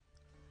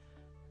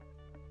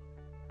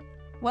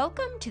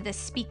Welcome to the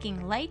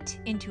Speaking Light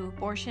into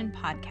Abortion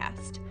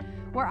podcast,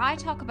 where I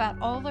talk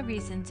about all the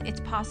reasons it's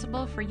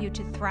possible for you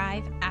to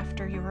thrive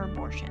after your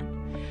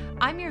abortion.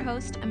 I'm your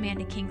host,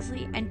 Amanda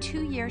Kingsley, and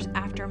 2 years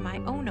after my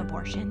own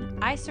abortion,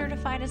 I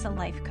certified as a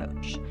life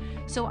coach,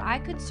 so I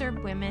could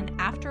serve women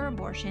after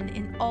abortion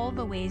in all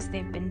the ways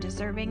they've been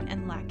deserving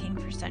and lacking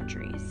for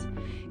centuries.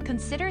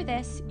 Consider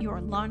this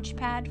your launch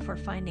pad for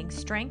finding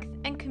strength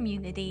and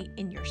community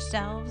in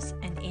yourselves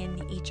and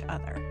in each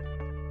other.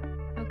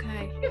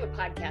 Okay. We have a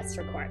podcast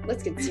to record.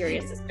 Let's get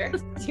serious, sister.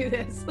 Let's do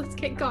this. Let's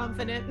get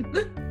confident.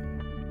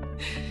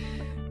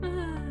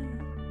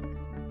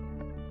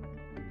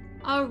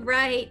 All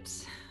right.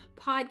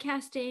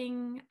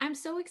 Podcasting. I'm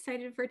so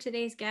excited for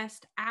today's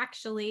guest.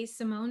 Actually,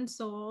 Simone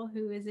Soul,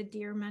 who is a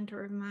dear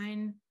mentor of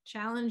mine,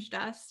 challenged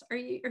us. Are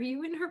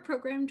you in her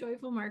program,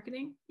 Joyful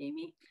Marketing,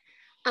 Amy?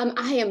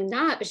 I am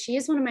not, but she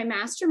is one of my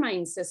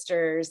mastermind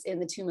sisters in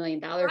the $2 million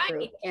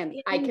group. And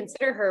I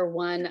consider her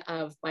one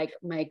of like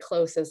my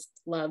closest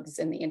loves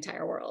in the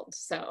entire world.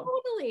 So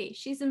totally.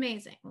 She's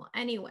amazing. Well,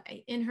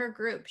 anyway, in her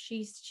group,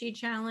 she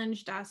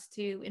challenged us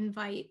to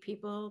invite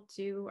people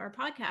to our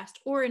podcast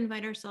or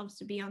invite ourselves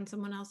to be on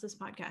someone else's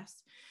podcast.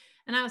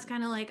 And I was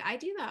kind of like, I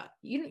do that.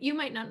 You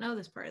might not know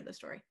this part of the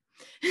story.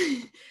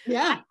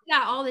 Yeah. I do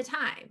that all the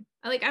time.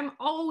 I'm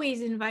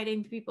always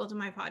inviting people to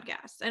my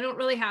podcast. I don't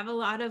really have a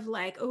lot of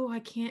like, oh, I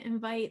can't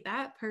invite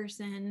that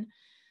person.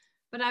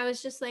 But I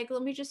was just like,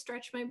 let me just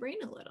stretch my brain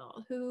a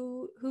little.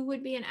 Who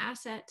would be an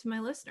asset to my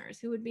listeners?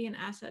 Who would be an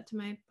asset to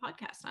my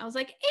podcast? And I was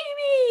like,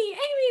 Amy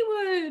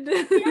would.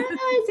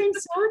 Yes, I'm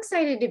so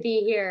excited to be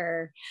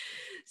here.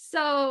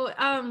 So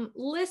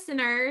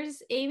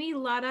listeners, Amy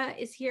Latta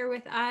is here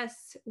with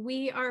us.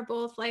 We are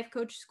both life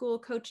coach school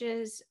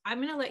coaches. I'm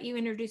going to let you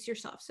introduce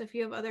yourself. So if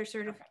you have other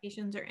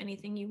certifications or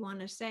anything you want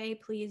to say,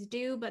 please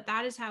do. But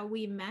that is how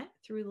we met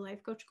through the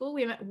life coach school.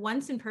 We met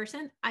once in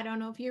person. I don't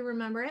know if you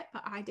remember it,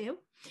 but I do.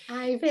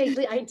 I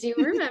do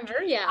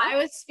remember. Yeah. I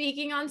was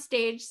speaking on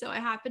stage. So I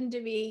happened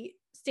to be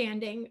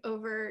standing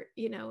over,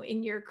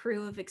 in your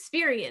crew of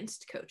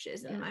experienced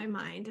coaches in my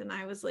mind. And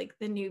I was like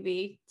the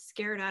newbie,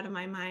 scared out of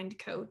my mind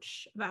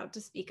coach about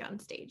to speak on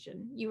stage.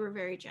 And you were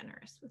very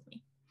generous with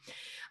me.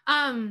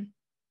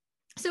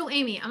 So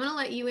Amy, I'm going to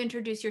let you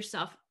introduce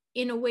yourself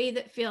in a way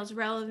that feels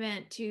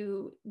relevant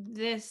to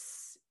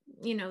this,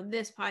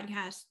 this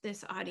podcast,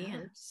 this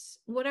audience,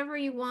 whatever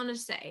you want to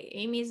say.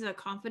 Amy's a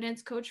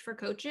confidence coach for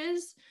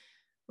coaches.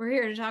 We're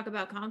here to talk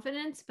about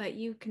confidence, but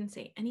you can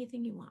say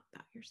anything you want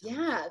about yourself.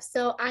 Yeah.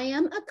 So I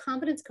am a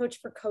confidence coach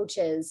for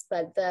coaches,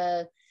 but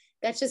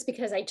that's just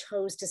because I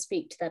chose to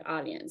speak to that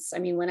audience. I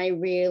mean, when I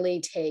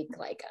really take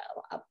like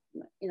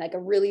a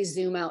really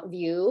zoom out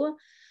view,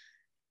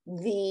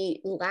 the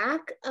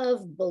lack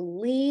of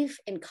belief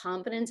and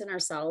confidence in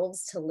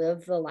ourselves to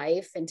live the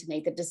life and to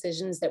make the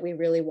decisions that we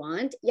really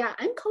want. Yeah.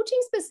 I'm coaching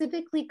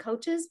specifically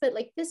coaches, but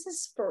like this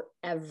is for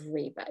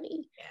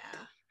everybody.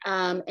 Yeah.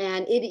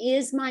 And it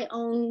is my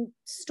own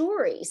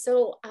story.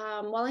 So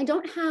while I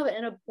don't have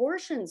an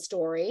abortion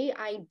story,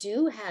 I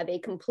do have a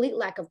complete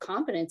lack of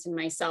confidence in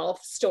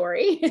myself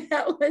story.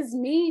 That was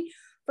me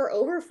for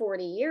over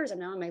 40 years. I'm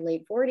now in my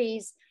late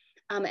 40s.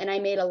 And I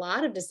made a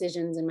lot of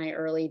decisions in my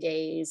early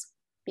days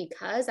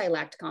because I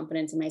lacked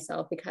confidence in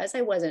myself, because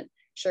I wasn't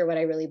sure what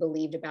I really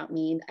believed about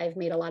me. I've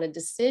made a lot of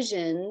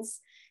decisions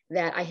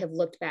that I have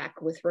looked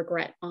back with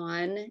regret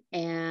on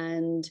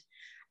and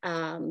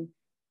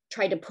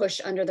tried to push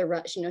under the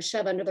rug,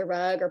 shove under the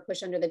rug or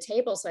push under the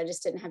table. So I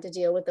just didn't have to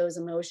deal with those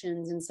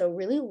emotions. And so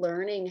really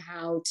learning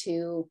how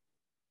to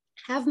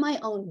have my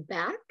own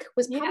back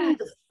was probably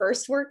the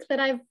first work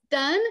that I've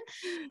done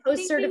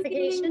post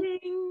certification. Ding, ding,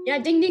 ding. Yeah.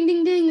 Ding, ding,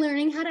 ding, ding.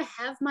 Learning how to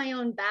have my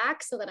own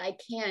back so that I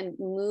can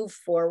move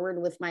forward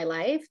with my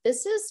life.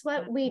 This is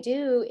what we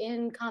do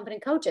in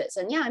Confident Coaches.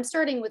 And yeah, I'm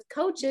starting with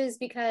coaches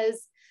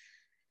because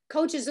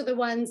coaches are the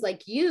ones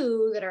like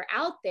you that are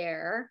out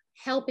there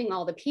helping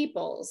all the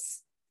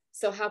peoples.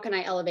 So how can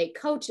I elevate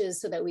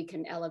coaches so that we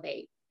can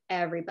elevate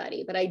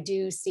everybody? But I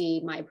do see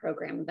my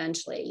program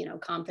eventually,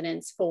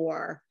 confidence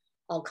for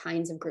all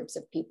kinds of groups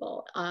of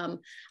people.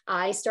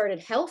 I started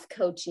health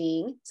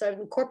coaching. So I've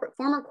been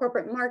former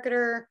corporate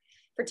marketer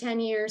for 10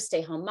 years,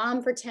 stay home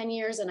mom for 10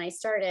 years. And I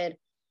started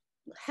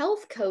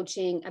health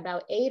coaching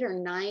about 8 or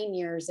 9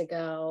 years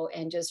ago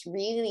and just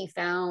really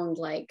found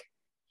like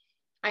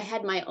I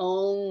had my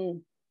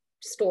own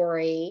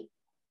story.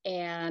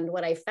 And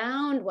what I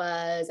found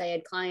was I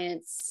had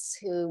clients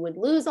who would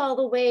lose all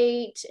the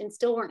weight and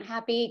still weren't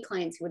happy,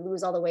 clients who would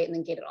lose all the weight and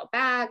then get it all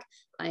back,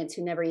 clients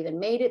who never even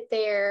made it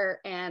there.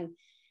 And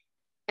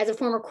as a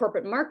former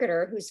corporate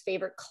marketer whose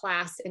favorite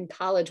class in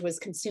college was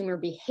consumer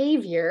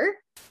behavior,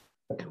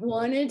 I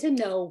wanted to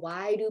know,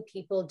 why do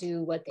people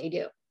do what they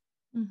do?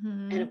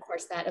 Mm-hmm. And of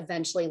course, that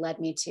eventually led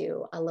me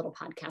to a little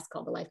podcast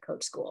called the Life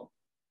Coach School.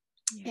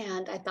 Yeah.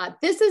 And I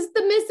thought, this is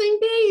the missing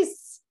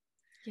piece.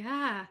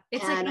 Yeah.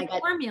 It's And like a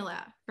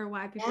formula for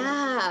why people.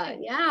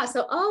 yeah.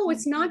 So,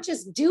 it's not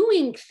just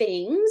doing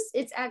things,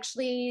 it's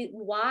actually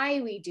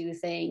why we do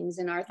things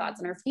and our thoughts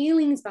and our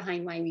feelings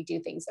behind why we do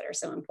things that are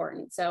so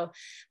important. So,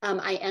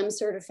 I am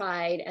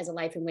certified as a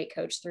life and weight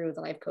coach through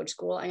the Life Coach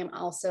School. I am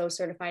also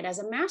certified as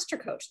a master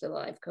coach through the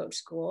Life Coach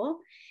School.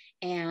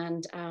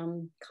 And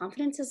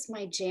confidence is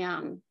my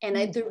jam.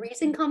 And the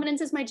reason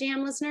confidence is my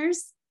jam,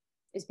 listeners,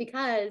 is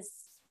because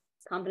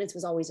confidence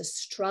was always a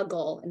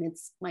struggle. And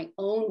it's my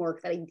own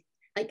work that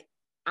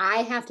I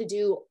have to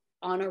do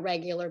on a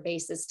regular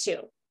basis too.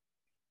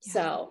 Yeah.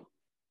 So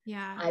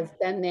I've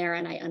been there,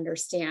 and I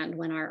understand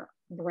when our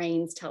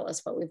brains tell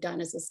us what we've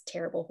done is this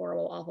terrible,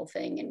 horrible, awful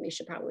thing, and we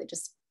should probably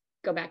just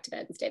go back to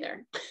bed and stay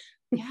there.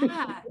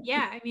 Yeah.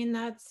 I mean,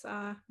 that's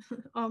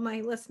all my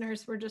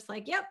listeners were just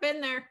like, yep,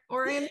 been there,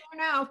 or I am there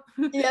now.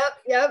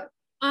 Yep.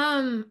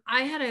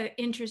 I had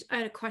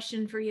a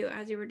question for you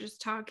as you were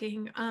just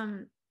talking.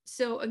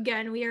 So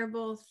again, we are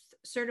both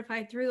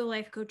certified through the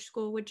Life Coach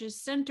School, which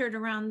is centered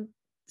around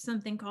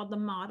something called the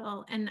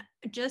model. And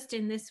just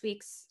in this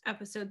week's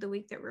episode, the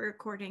week that we're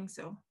recording,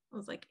 so it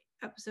was like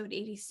episode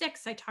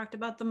 86, I talked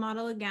about the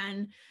model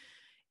again.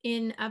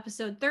 In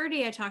episode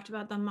 30, I talked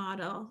about the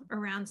model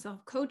around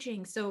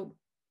self-coaching. So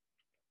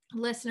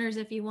listeners,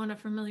 if you want to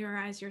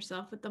familiarize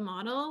yourself with the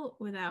model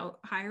without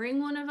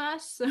hiring one of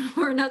us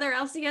or another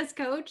LCS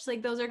coach,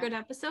 like those are good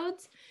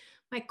episodes.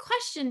 My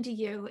question to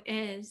you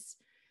is,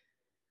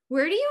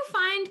 where do you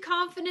find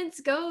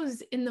confidence goes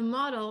in the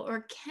model,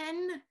 or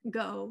can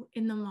go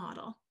in the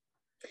model?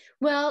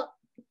 Well,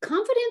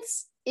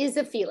 confidence is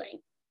a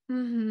feeling.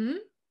 Mm-hmm.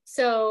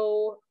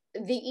 So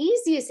the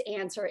easiest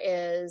answer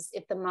is,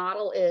 if the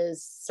model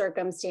is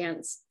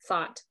circumstance,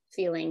 thought,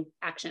 feeling,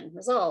 action,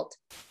 result,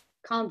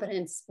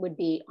 confidence would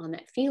be on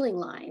that feeling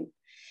line.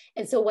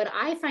 And so what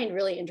I find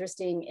really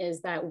interesting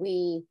is that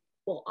we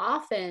will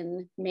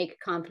often make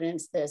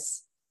confidence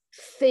this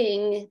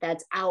thing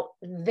that's out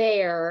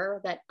there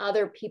that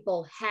other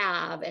people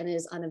have and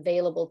is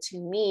unavailable to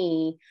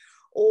me,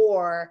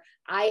 or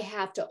I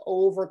have to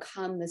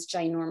overcome this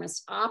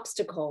ginormous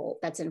obstacle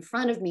that's in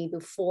front of me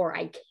before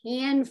I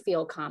can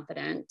feel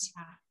confident.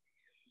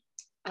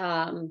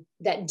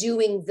 That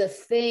doing the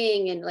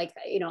thing, and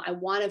I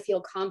want to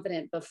feel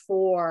confident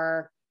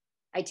before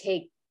I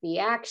take the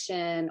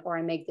action or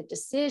I make the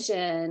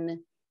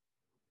decision,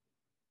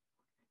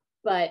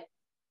 but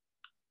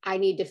I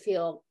need to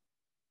feel,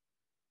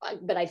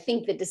 but I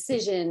think the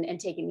decision and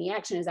taking the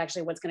action is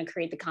actually what's going to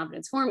create the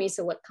confidence for me.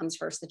 So what comes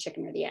first, the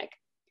chicken or the egg?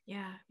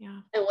 Yeah.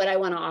 And what I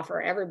want to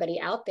offer everybody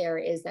out there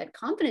is that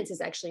confidence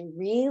is actually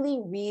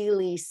really,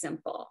 really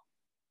simple.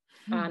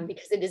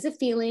 Because it is a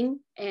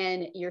feeling,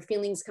 and your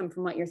feelings come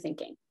from what you're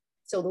thinking.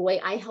 So the way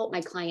I help my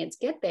clients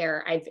get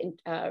there, I've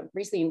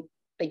recently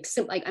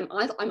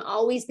I'm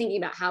always thinking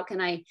about how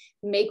can I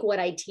make what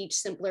I teach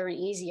simpler and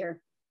easier.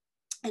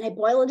 And I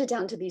boiled it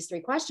down to these 3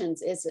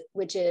 questions,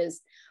 which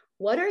is,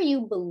 what are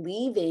you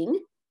believing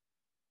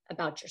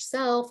about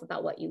yourself,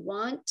 about what you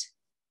want,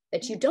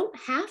 that you don't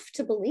have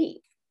to believe?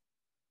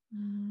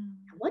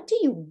 What do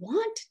you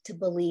want to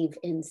believe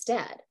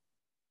instead?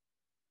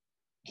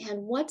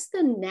 And what's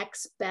the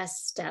next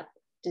best step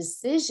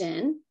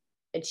decision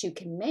that you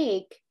can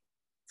make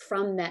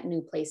from that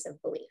new place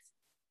of belief?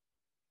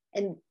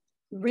 And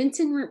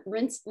rinsing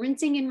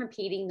and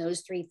repeating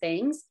those 3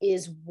 things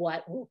is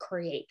what will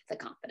create the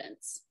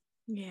confidence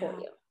for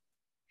you.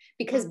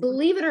 Because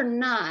believe it or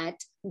not,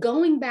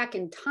 going back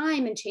in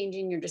time and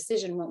changing your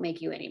decision won't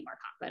make you any more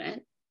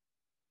confident.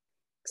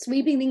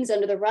 Sweeping things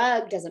under the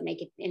rug doesn't make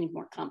it any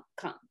more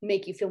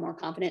make you feel more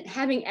confident.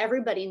 Having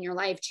everybody in your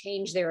life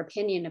change their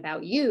opinion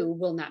about you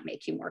will not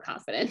make you more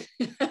confident.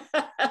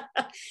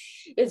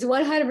 It's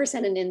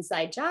 100% an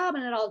inside job,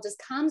 and it all just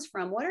comes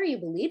from, what are you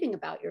believing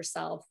about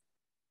yourself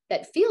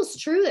that feels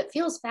true, that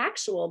feels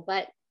factual,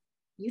 but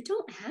you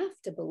don't have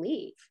to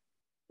believe,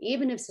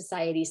 even if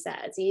society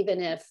says,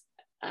 even if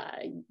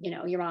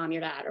your mom,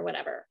 your dad, or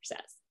whatever says.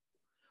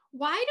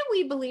 Why do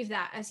we believe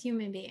that as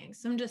human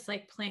beings? I'm just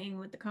like playing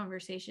with the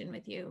conversation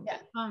with you.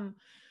 Yeah.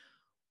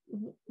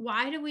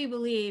 Why do we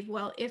believe,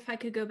 well, if I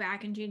could go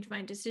back and change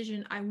my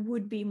decision, I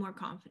would be more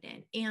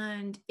confident.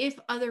 And if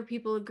other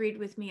people agreed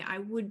with me, I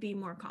would be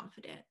more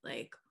confident.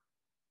 Like,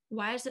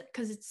 why is it?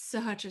 Because it's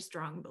such a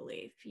strong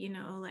belief,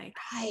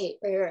 Right.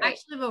 I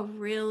actually have a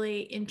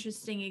really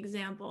interesting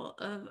example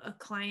of a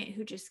client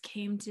who just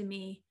came to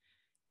me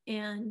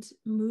and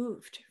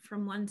moved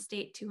from one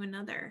state to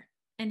another,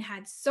 and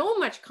had so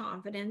much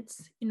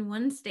confidence in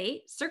one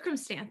state.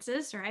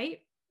 Circumstances,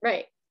 right?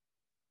 Right.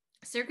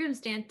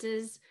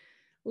 Circumstances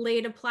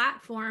laid a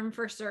platform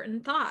for certain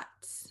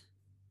thoughts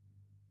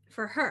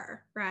for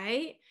her,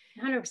 right?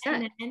 100%.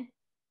 And then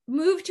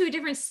moved to a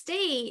different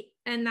state,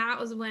 and that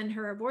was when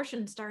her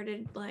abortion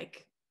started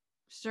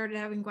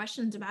having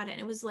questions about it.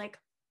 And it was like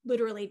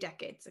literally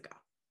decades ago.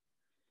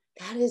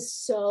 That is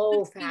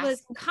so fascinating. She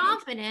was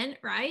confident,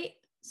 right?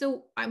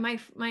 So my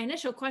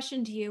initial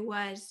question to you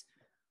was,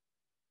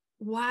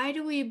 why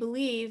do we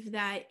believe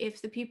that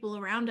if the people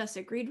around us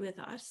agreed with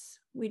us,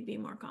 we'd be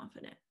more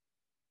confident?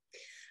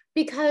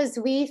 Because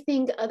we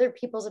think other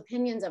people's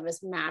opinions of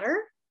us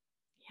matter.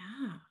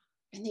 Yeah.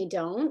 And they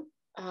don't.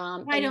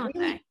 Why don't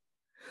they?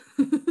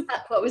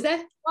 What was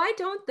that? Why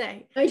don't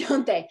they? Why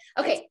don't they?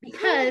 Okay,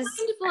 because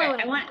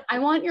okay, I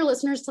want your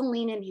listeners to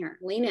lean in here.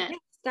 Lean in. Yes,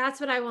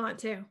 that's what I want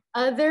to.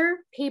 Other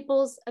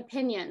people's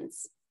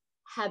opinions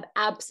have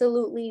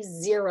absolutely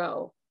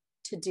zero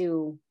to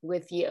do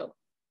with you.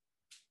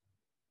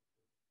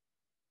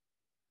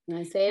 And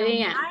I say it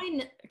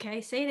again.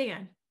 Okay, say it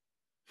again.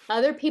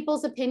 Other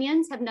people's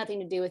opinions have nothing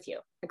to do with you.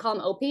 I call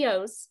them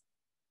OPOs.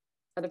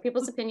 Other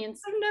people's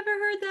opinions. I've never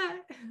heard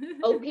that.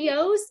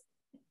 OPOs.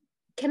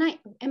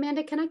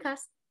 Amanda, can I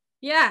cuss?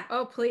 Yeah.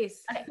 Oh,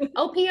 please. Okay.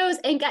 OPOs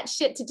ain't got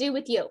shit to do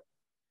with you.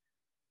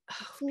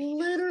 Oh,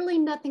 literally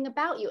nothing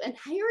about you. And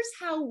here's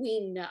how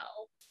we know.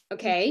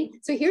 Okay. Mm-hmm.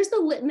 So here's the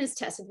litmus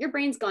test. If your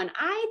brain's gone,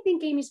 I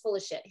think Amy's full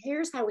of shit.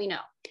 Here's how we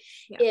know.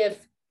 Yeah.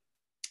 If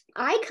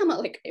I come up,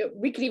 like,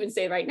 we could even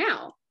say right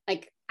now,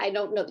 like, I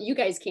don't know, you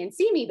guys can't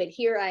see me, but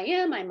here I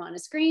am. I'm on a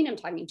screen. I'm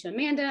talking to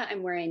Amanda.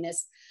 I'm wearing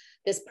this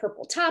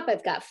purple top.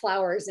 I've got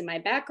flowers in my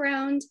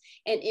background.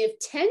 And if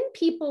 10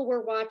 people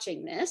were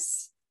watching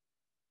this,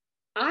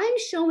 I'm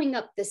showing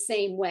up the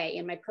same way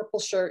in my purple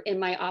shirt in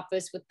my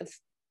office with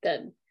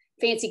the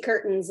fancy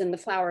curtains and the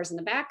flowers in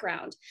the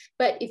background.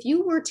 But if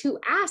you were to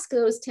ask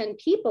those 10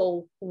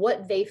 people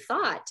what they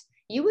thought,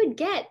 you would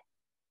get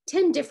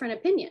 10 different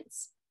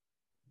opinions.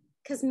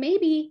 Because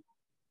maybe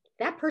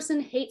that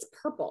person hates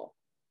purple.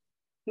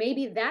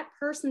 Maybe that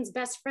person's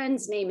best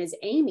friend's name is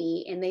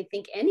Amy and they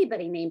think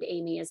anybody named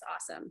Amy is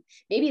awesome.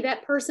 Maybe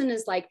that person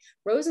is like,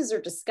 roses are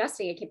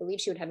disgusting. I can't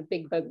believe she would have a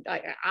big bug.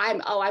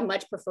 I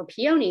much prefer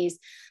peonies.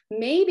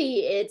 Maybe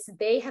it's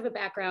they have a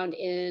background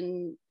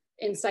in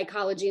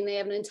psychology and they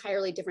have an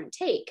entirely different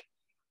take.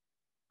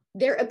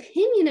 Their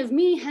opinion of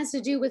me has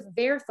to do with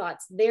their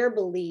thoughts, their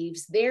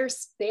beliefs, their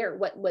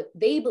what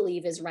they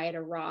believe is right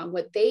or wrong,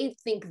 what they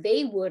think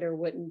they would or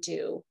wouldn't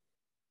do.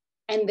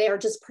 And they're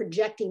just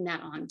projecting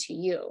that onto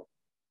you.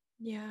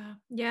 Yeah.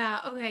 Yeah.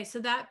 Okay. So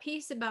that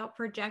piece about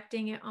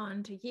projecting it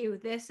onto you,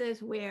 this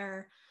is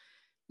where,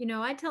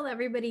 I tell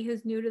everybody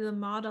who's new to the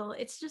model,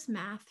 it's just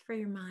math for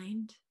your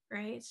mind,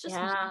 right? It's just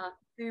math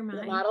for your mind.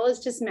 The model is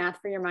just math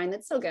for your mind.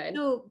 That's so good.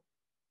 So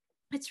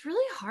it's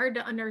really hard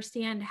to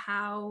understand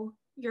how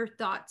your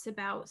thoughts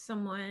about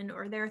someone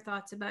or their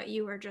thoughts about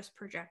you are just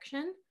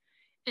projection.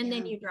 And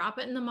then you drop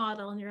it in the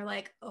model and you're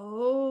like,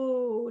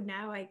 oh,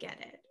 now I get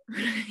it.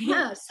 Right?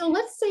 Yeah. So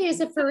let's say, as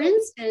a for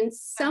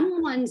instance,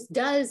 someone's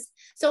does.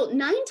 So 9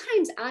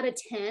 times out of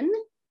 10,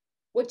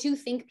 what you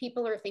think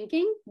people are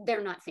thinking,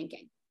 they're not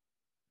thinking.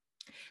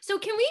 So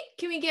can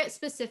we get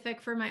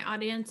specific for my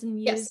audience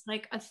and use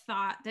like a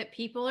thought that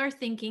people are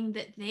thinking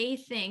that they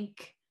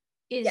think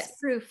is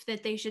proof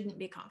that they shouldn't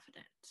be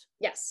confident?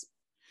 Yes.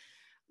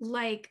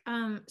 Like,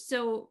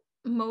 so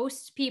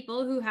most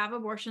people who have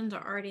abortions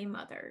are already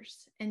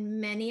mothers,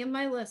 and many of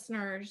my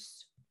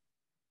listeners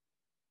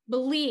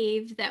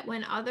believe that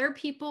when other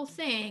people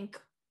think,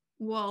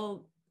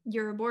 well,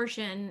 your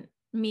abortion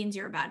means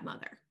you're a bad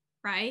mother,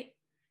 right?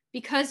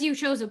 Because you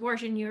chose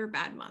abortion, you're a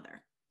bad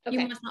mother. Okay.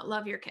 You must not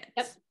love your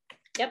kids.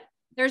 Yep.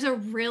 There's a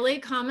really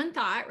common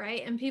thought,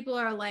 right? And people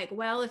are like,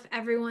 well, if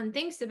everyone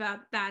thinks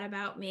about that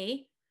about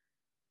me,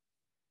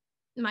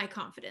 my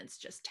confidence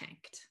just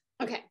tanked.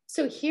 Okay.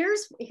 So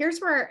here's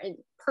where,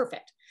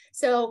 perfect.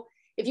 So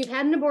if you've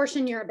had an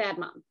abortion, you're a bad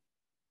mom.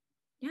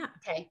 Yeah.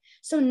 Okay.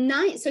 So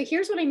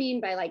here's what I mean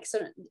by like, so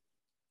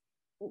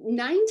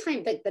 9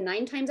 times, like the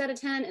 9 times out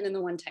of 10, and then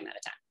the 1 time out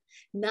of 10,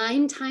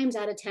 9 times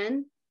out of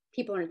 10,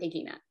 people aren't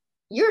thinking that.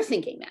 You're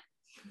thinking that.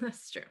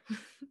 That's true.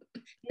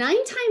 9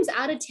 times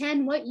out of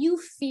 10, what you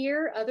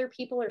fear other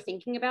people are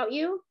thinking about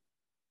you,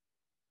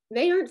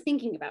 they aren't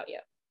thinking about you.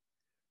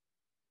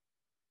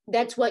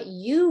 That's what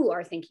you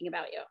are thinking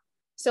about you.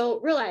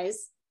 So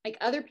realize, like,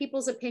 other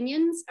people's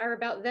opinions are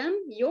about them.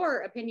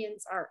 Your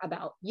opinions are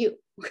about you,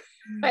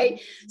 right?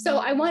 Mm-hmm. So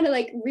I want to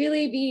like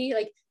really be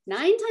like 9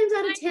 times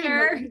out of 10,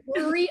 when you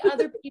worry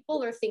other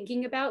people are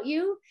thinking about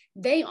you,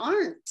 they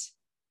aren't.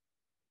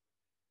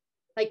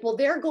 Like, well,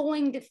 they're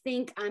going to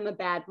think I'm a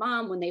bad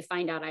mom when they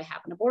find out I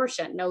have an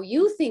abortion. No,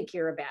 you think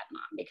you're a bad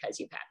mom because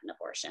you've had an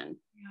abortion.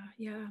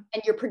 Yeah.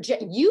 And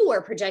you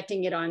are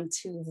projecting it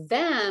onto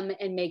them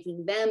and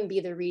making them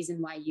be the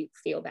reason why you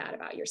feel bad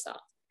about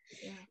yourself.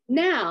 Yeah.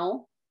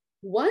 Now,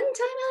 1 time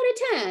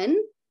out of 10,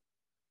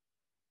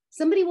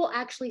 somebody will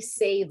actually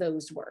say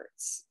those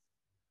words.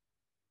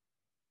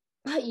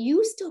 But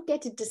you still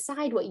get to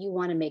decide what you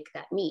want to make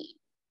that mean.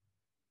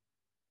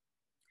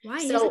 Why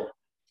is it?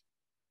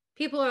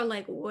 People are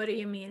like, what do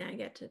you mean I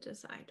get to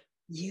decide?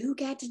 You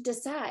get to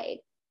decide.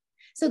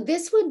 So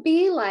this would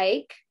be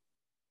like,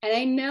 and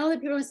I know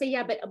that people will say,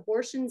 yeah, but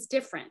abortion's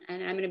different.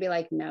 And I'm going to be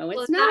like, no,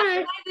 it's not.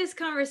 That's why this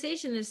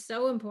conversation is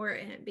so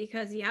important,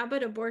 because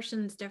but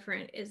abortion's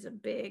different is a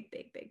big.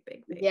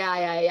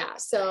 Yeah.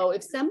 So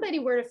if somebody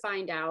were to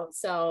find out,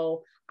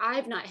 so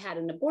I've not had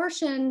an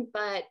abortion,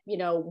 but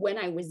when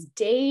I was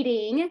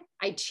dating,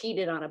 I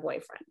cheated on a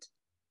boyfriend.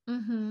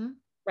 Mm-hmm.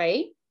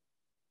 Right?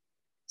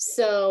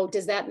 So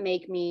does that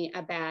make me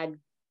a bad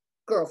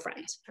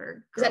girlfriend.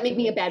 Or Does that make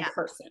me a bad yeah.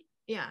 person?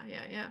 Yeah.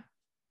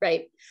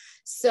 Right.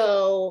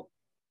 So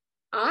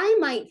I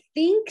might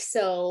think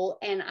so,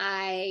 and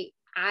I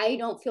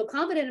don't feel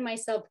confident in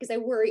myself because I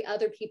worry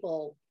other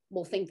people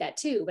will think that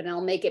too. But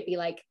I'll make it be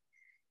like,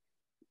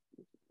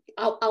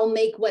 I'll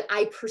make what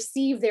I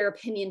perceive their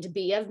opinion to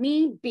be of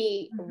me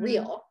be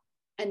real,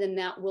 and then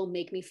that will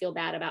make me feel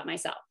bad about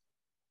myself.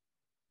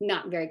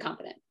 Not very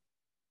confident.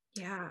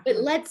 Yeah. But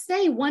let's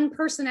say one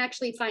person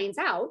actually finds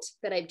out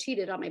that I've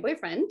cheated on my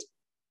boyfriend,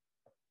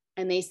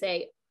 and they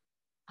say,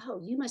 oh,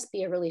 you must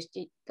be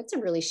that's a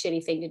really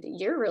shitty thing to do.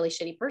 You're a really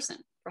shitty person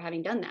for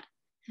having done that.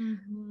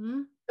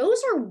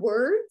 Those are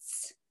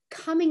words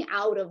coming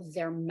out of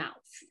their mouth.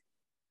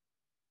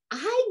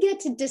 I get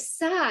to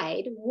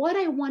decide what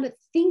I want to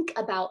think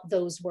about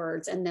those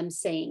words and them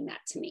saying that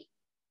to me.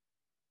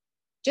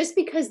 Just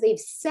because they've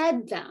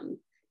said them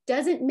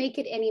doesn't make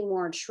it any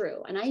more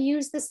true. And I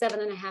use the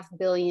 7.5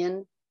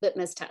 billion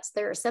litmus test.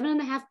 There are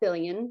 7.5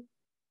 billion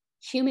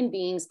human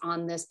beings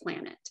on this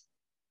planet.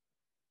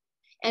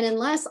 And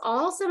unless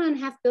all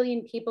 7.5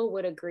 billion people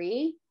would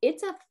agree,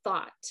 it's a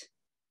thought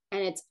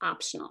and it's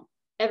optional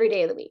every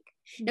day of the week.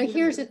 Now,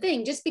 here's the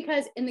thing, just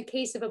because in the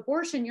case of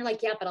abortion, you're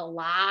like, yeah, but a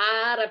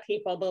lot of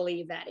people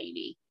believe that,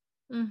 Amy,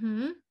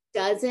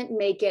 doesn't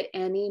make it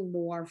any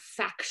more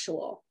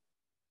factual.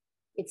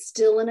 It's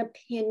still an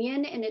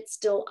opinion and it's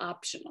still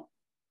optional.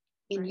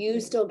 And you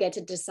still get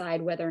to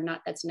decide whether or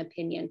not that's an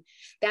opinion.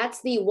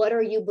 That's the, what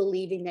are you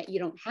believing that you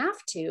don't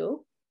have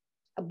to?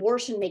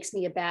 Abortion makes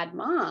me a bad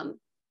mom.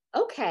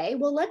 Okay,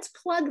 well, let's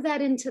plug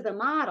that into the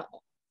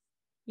model.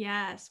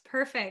 Yes,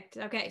 perfect.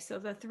 Okay, so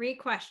the 3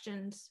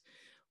 questions.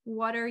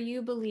 What are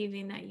you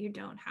believing that you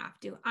don't have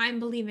to? I'm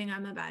believing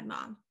I'm a bad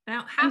mom. I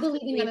don't have to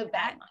believe I'm a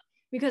bad mom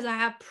because I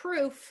have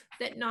proof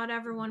that not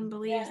everyone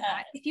believes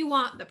that. If you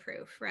want the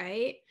proof,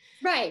 right?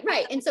 Right.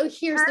 And so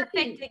here's the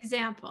thing. Perfect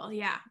example.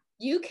 Yeah.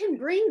 You can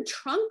bring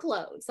trunk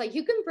loads. Like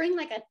you can bring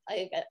like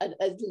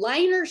a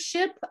liner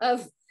ship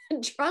of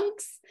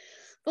trunks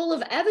full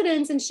of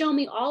evidence and show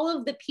me all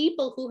of the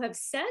people who have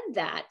said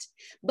that.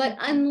 But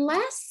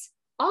unless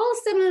all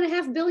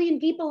 7.5 billion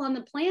people on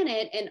the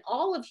planet and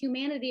all of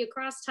humanity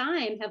across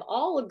time have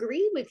all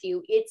agreed with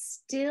you,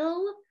 it's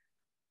still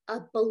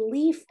a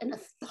belief and a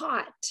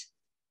thought.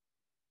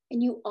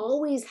 And you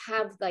always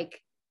have the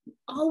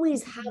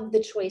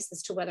choice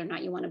as to whether or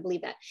not you want to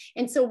believe that.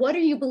 And so what are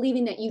you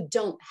believing that you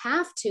don't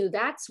have to?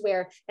 That's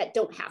where that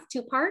don't have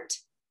to part,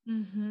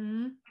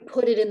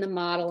 put it in the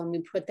model, and we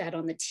put that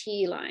on the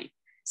T line.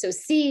 So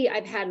C,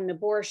 I've had an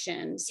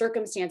abortion.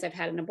 Circumstance, I've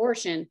had an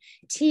abortion.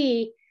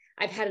 T,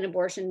 I've had an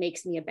abortion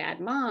makes me a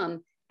bad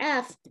mom.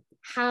 F,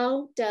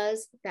 how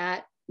does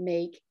that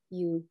make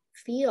you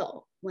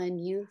feel when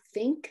you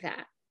think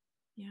that?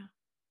 Yeah.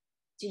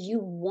 Do you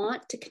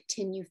want to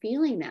continue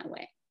feeling that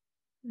way?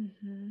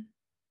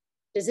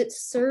 Does it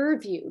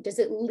serve you? Does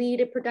it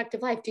lead a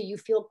productive life? Do you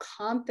feel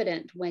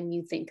confident when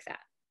you think that?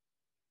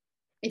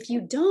 If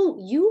you don't,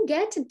 you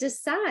get to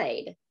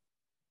decide.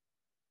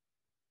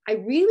 I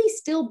really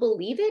still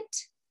believe it,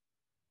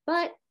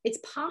 but it's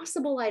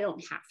possible I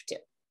don't have to.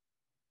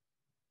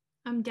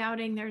 I'm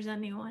doubting there's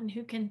anyone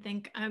who can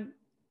think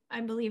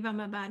I believe I'm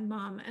a bad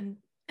mom and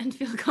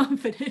feel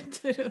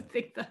confident. I don't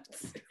think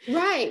that's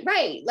right.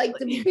 Like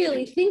to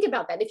really think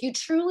about that. If you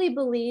truly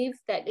believe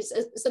that,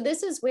 so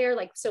this is where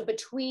so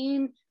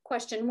between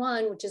question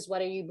 1, which is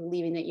what are you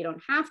believing that you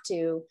don't have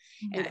to,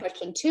 and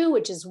question 2,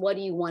 which is what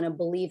do you want to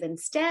believe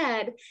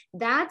instead,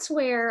 that's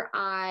where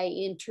I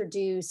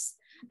introduce,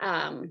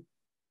 I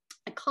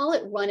call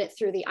it run it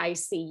through the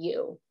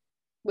ICU,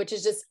 which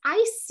is just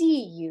I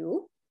see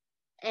you.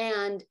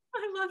 And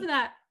I love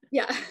that.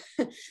 Yeah.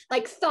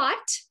 Like thought.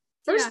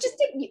 First,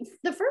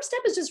 the first step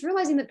is just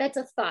realizing that that's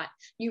a thought.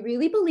 You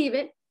really believe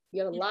it.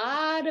 You have a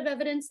lot of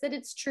evidence that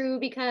it's true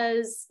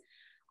because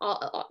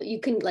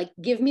you can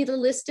give me the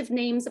list of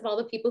names of all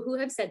the people who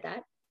have said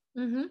that.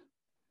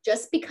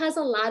 Just because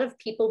a lot of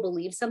people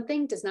believe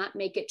something does not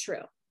make it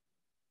true.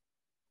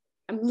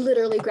 I'm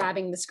literally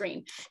grabbing the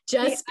screen.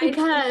 Just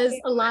because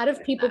a lot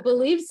of people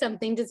believe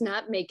something does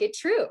not make it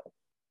true.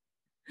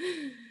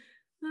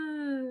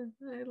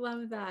 I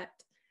love that.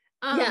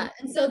 And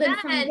so then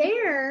from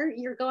there,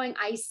 you're going,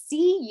 I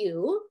see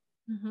you.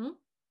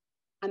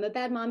 I'm a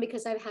bad mom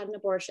because I've had an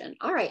abortion.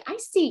 All right, I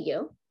see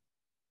you.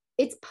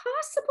 It's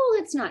possible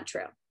it's not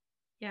true.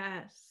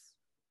 Yes.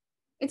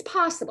 It's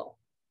possible.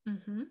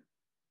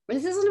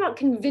 This isn't about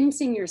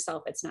convincing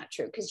yourself it's not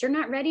true because you're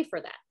not ready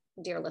for that,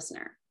 dear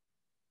listener.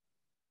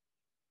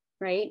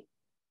 Right?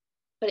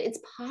 But it's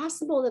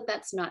possible that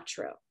that's not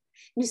true.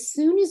 And as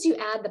soon as you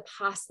add the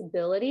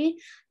possibility,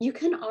 you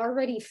can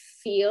already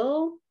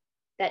feel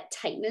that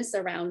tightness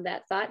around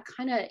that thought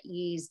kind of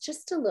ease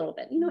just a little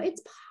bit.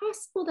 It's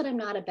possible that I'm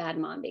not a bad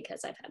mom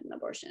because I've had an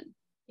abortion.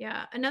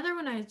 Yeah. Another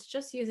one I was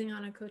just using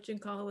on a coaching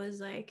call was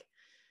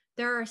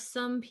there are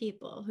some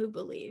people who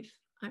believe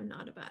I'm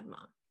not a bad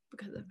mom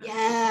because of that.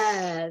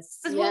 Yes.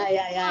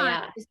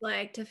 Yeah.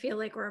 It's to feel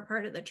like we're a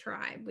part of the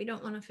tribe. We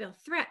don't want to feel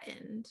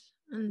threatened.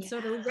 And so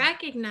to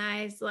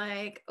recognize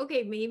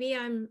okay, maybe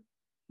I'm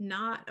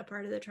not a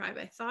part of the tribe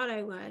I thought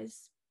I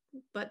was,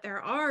 but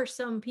there are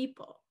some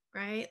people,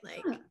 right?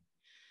 Like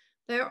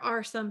there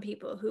are some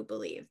people who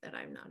believe that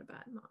I'm not a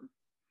bad mom.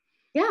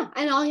 Yeah.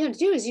 And all you have to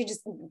do is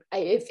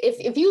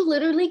if you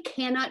literally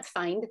cannot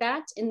find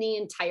that in the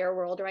entire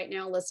world right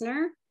now,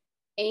 listener,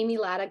 Amy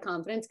Latta,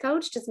 confidence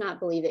coach, does not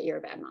believe that you're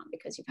a bad mom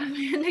because you've had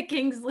Amanda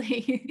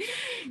Kingsley.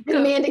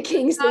 Amanda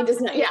Kingsley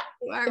does not. Yeah.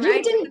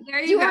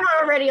 If you weren't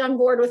already on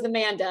board with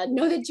Amanda,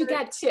 know that you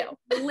got two.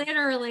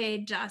 Literally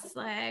just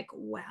like,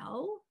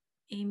 well,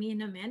 Amy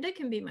and Amanda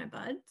can be my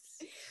buds.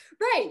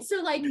 Right.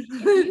 So like,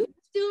 if you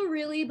still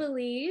really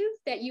believe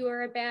that you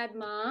are a bad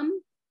mom,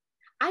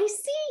 I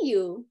see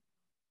you,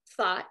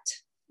 thought.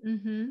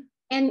 Mm-hmm.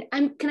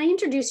 And can I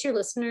introduce your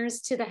listeners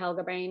to the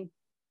Helga Brain?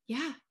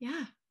 Yeah.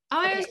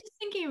 Oh, okay. I was just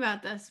thinking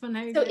about this when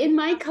I. So in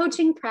my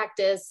coaching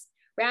practice,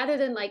 rather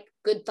than like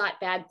good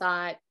thought, bad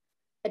thought,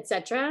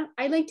 etc.,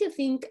 I like to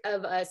think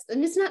of us,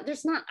 and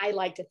I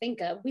like to think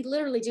of, we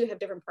literally do have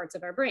different parts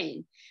of our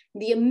brain.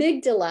 The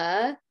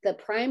amygdala, the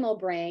primal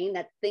brain,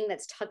 that thing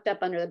that's tucked up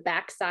under the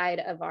backside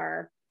of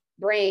our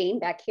brain,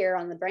 back here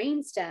on the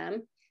brain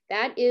stem,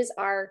 that is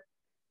our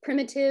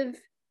primitive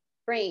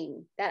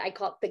brain, that I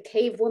call it the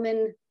cave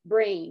woman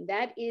brain.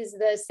 That is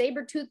the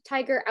saber-toothed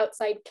tiger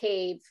outside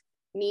cave,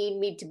 need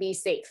me to be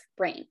safe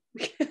brain.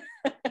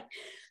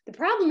 The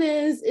problem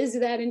is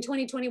that in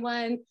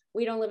 2021,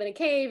 we don't live in a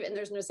cave and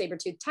there's no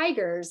saber-toothed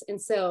tigers.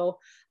 And so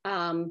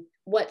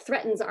what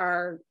threatens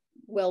our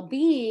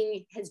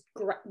well-being has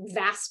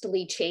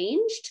vastly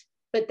changed,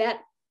 but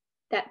that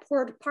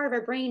part of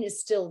our brain is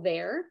still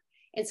there.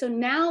 And so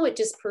now it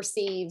just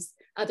perceives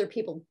other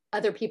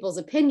people's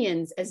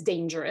opinions as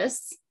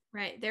dangerous.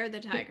 Right. They're the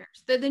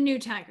tigers. They're the new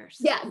tigers.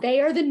 Yeah, they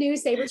are the new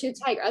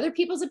saber-toothed tiger. Other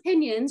people's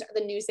opinions are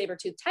the new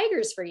saber-toothed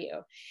tigers for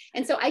you.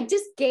 And so I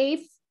just gave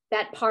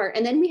that part.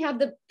 And then we have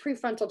the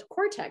prefrontal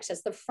cortex.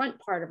 That's the front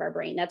part of our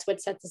brain. That's what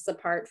sets us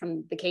apart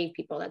from the cave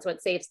people. That's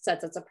what sets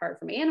us apart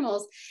from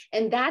animals.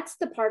 And that's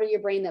the part of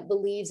your brain that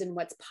believes in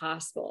what's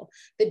possible.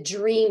 The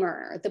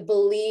dreamer, the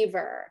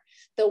believer,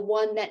 the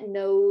one that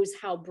knows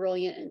how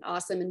brilliant and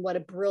awesome and what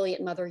a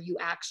brilliant mother you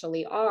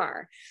actually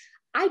are.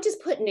 I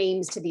just put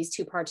names to these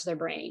two parts of their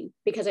brain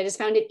because I just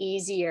found it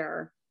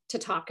easier to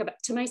talk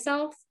about to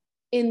myself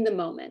in the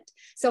moment.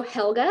 So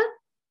Helga,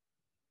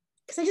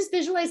 because I just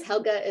visualize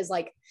Helga as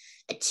like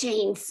a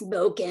chain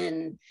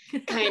smoking,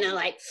 kind of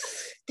like,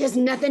 there's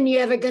nothing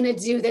you're ever going to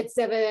do that's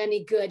ever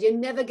any good. You're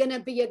never going to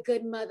be a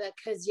good mother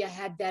because you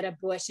had that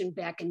abortion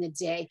back in the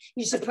day.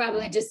 You should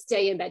probably just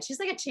stay in bed. She's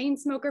like a chain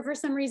smoker for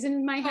some reason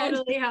in my head.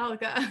 Totally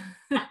Helga.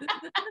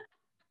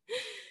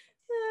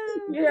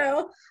 You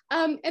know,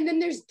 and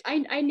then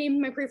I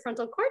named my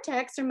prefrontal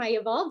cortex, or my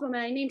evolved woman,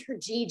 I named her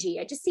Gigi.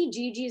 I just see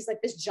Gigi as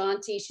like this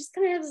jaunty, she's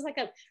kind of has like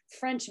a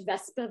French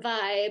Vespa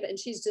vibe, and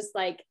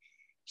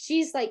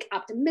she's like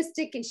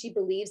optimistic and she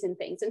believes in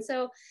things. And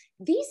so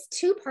these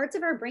two parts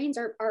of our brains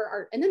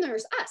are and then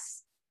there's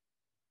us,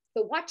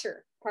 the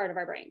watcher part of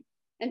our brain.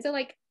 And so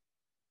like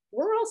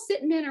we're all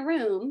sitting in a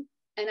room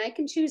and I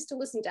can choose to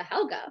listen to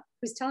Helga,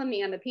 who's telling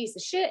me I'm a piece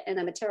of shit and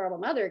I'm a terrible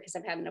mother because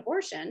I've had an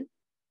abortion.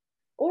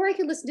 Or I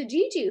could listen to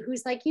Gigi,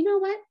 who's like, you know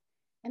what?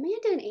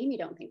 Amanda and Amy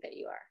don't think that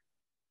you are.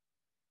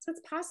 So it's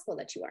possible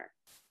that you are.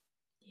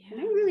 Yeah. And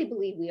I really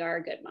believe we are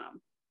a good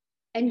mom.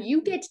 And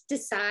you get to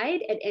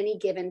decide at any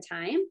given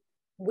time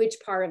which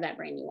part of that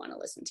brain you want to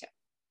listen to.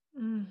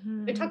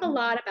 Mm-hmm. I talk a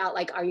lot about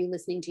like, are you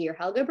listening to your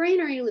Helga brain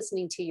or are you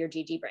listening to your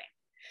Gigi brain?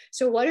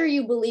 So what are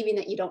you believing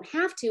that you don't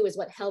have to is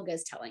what Helga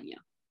is telling you.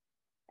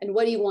 And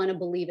what do you want to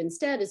believe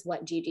instead is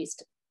what Gigi's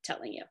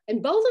telling you.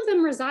 And both of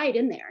them reside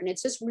in there. And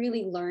it's just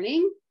really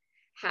learning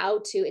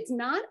how to, it's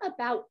not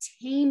about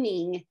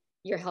taming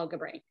your Helga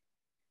brain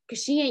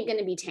because she ain't going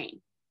to be tame.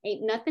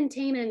 Ain't nothing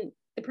taming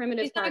the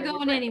primitive She's not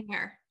going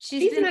anywhere.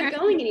 She's not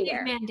going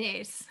anywhere.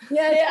 Days.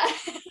 Yeah.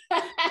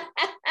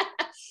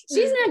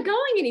 She's not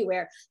going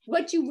anywhere.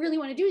 What you really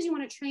want to do is you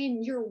want to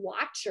train your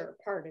watcher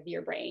part of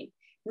your brain.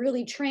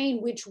 Really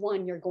train which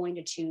one you're going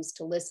to choose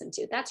to listen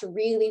to. That's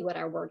really what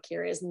our work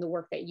here is. And the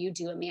work that you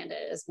do, Amanda,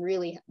 is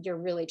really, you're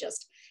really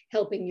just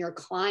helping your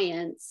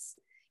clients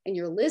and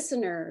your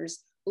listeners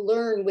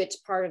learn which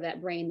part of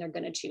that brain they're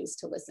going to choose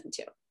to listen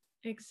to.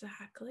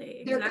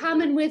 Exactly. They're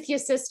coming with you,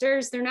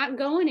 sisters. They're not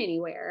going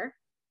anywhere.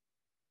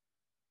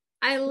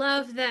 I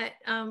love that.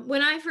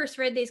 When I first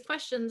read these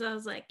questions, I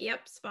was like,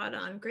 yep, spot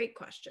on. Great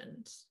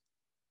questions.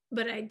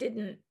 But I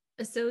didn't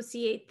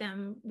associate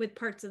them with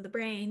parts of the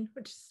brain,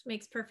 which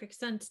makes perfect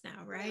sense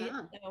now, right?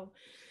 Yeah. So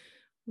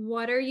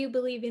what are you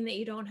believing that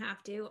you don't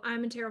have to?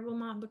 I'm a terrible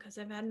mom because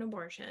I've had an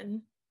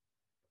abortion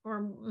or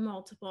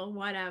multiple,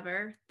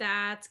 whatever.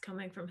 That's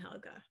coming from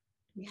Helga.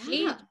 Yeah.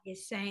 She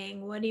is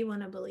saying, what do you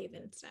want to believe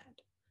instead?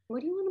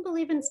 What do you want to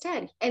believe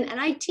instead? And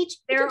I teach.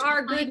 There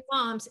are good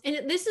moms.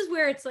 And this is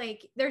where it's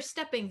like, they're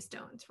stepping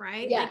stones,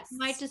 right? Yes. Like, it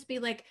might just be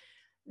like,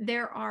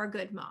 there are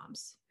good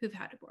moms who've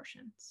had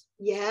abortions.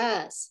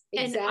 Yes,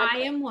 exactly. And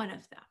I am one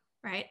of them,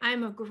 right?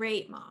 I'm a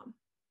great mom.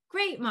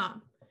 Great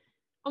mom.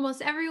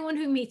 Almost everyone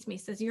who meets me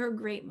says, you're a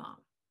great mom.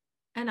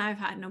 and I've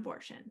had an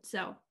abortion.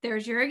 So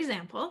there's your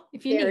example.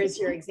 If you There need is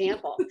your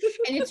example.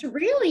 And it's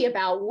really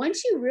about,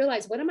 once you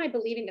realize, what am I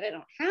believing that I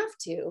don't have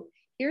to?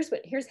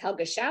 Here's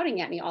Helga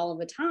shouting at me all of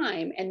the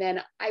time. And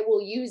then I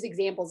will use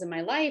examples in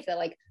my life that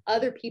like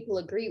other people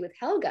agree with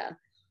Helga.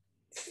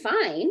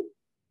 Fine.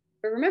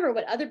 But remember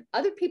what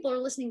other people are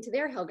listening to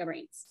their Helga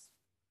brains.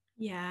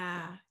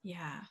 Yeah.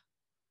 Yeah.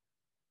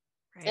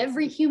 Right.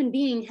 Every human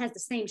being has the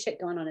same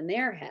shit going on in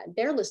their head.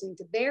 They're listening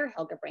to their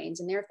Helga brains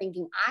and they're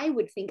thinking, I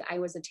would think I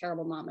was a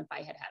terrible mom if I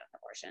had had an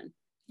abortion.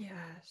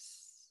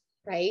 Yes.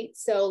 Right.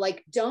 So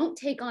like, don't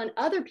take on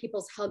other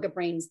people's Helga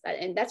brains.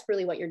 And that's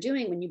really what you're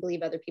doing when you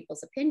believe other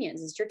people's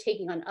opinions, is you're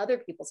taking on other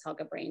people's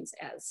Helga brains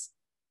as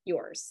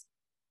yours.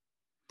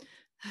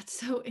 That's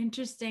so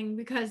interesting,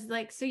 because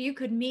like, so you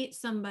could meet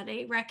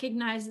somebody,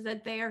 recognize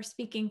that they are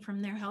speaking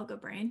from their Helga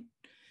brain,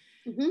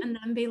 and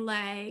then be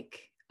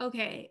like,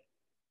 okay,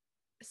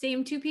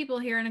 same two people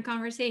here in a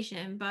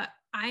conversation, but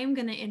I'm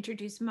going to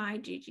introduce my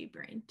Gigi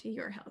brain to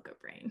your Helga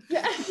brain.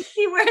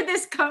 See where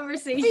this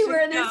conversation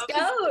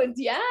goes.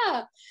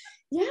 Yeah.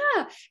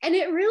 Yeah. And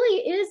it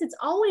really is, it's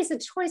always a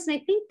choice. And I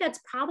think that's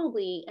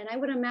probably, and I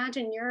would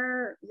imagine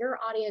your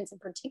audience in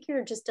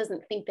particular just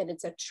doesn't think that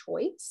it's a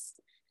choice.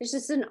 It's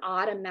just an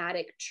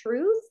automatic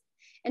truth.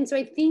 And so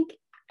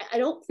I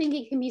don't think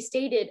it can be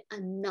stated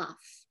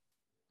enough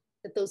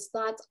that those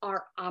thoughts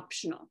are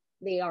optional.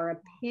 They are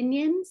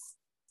opinions.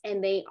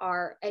 And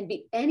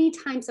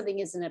anytime something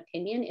is an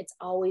opinion, it's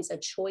always a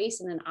choice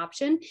and an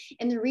option.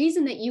 And the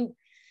reason that you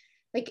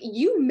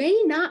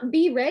may not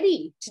be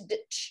ready to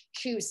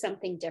choose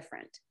something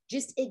different.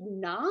 Just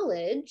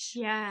acknowledge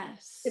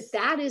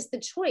that is the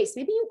choice.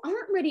 Maybe you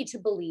aren't ready to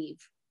believe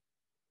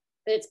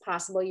that it's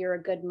possible you're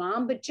a good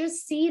mom, but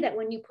just see that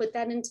when you put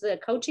that into the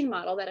coaching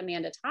model that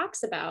Amanda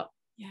talks about,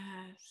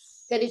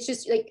 that it's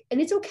just like,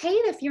 and it's okay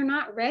if you're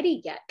not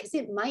ready yet, because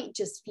it might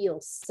just feel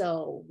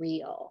so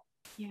real.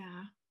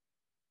 Yeah.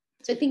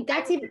 So I think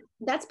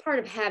that's part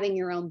of having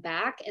your own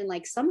back. And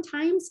like,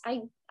 sometimes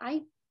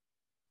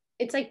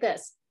it's like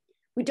this.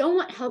 We don't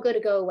want Helga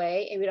to go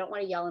away, and we don't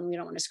want to yell, and we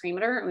don't want to scream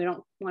at her, and we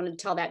don't want to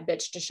tell that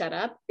bitch to shut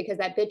up, because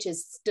that bitch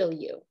is still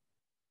you.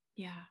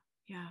 Yeah.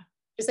 Yeah.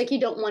 Just like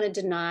you don't want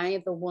to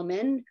deny the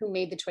woman who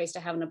made the choice to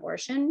have an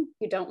abortion.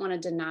 You don't want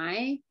to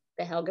deny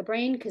the Helga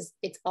brain, because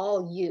it's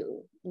all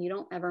you. And you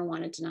don't ever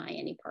want to deny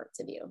any parts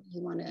of you.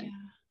 You want to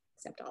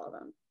accept all of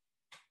them.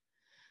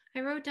 I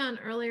wrote down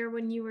earlier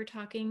when you were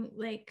talking,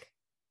 like,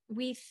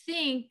 we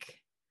think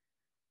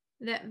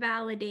that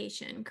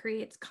validation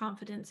creates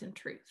confidence and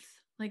truth.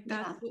 Like,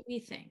 that's what we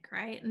think,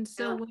 right? And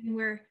so when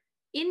we're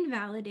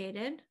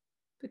invalidated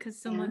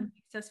because someone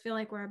makes us feel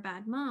like we're a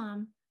bad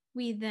mom,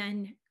 we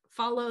then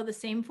follow the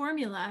same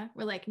formula.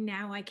 We're like,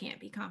 now I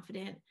can't be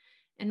confident,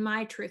 and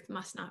my truth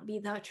must not be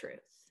the truth.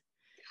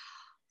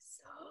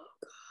 So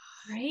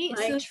good. Right?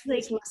 My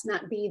truth must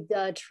not be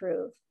the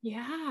truth.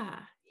 Yeah.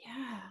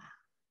 Yeah.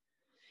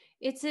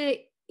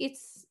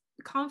 It's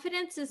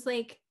confidence is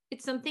like,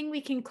 it's something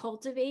we can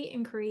cultivate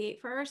and create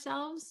for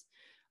ourselves.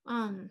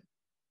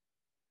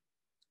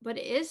 But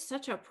it is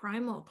such a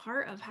primal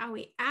part of how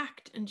we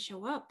act and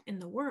show up in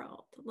the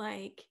world.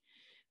 Like,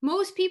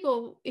 most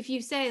people, if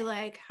you say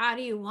like, how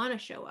do you want to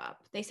show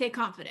up? They say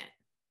confident.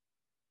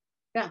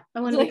 Yeah,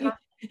 I want to be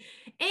confident.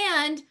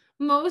 And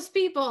most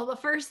people, the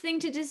first thing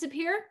to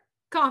disappear,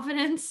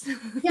 confidence.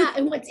 Yeah,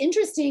 and what's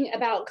interesting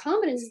about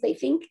confidence is they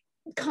think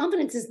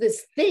confidence is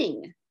this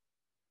thing.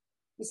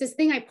 It's this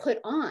thing I put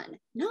on.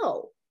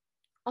 No,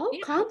 all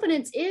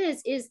confidence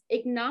is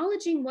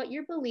acknowledging what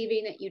you're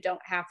believing that you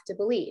don't have to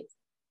believe.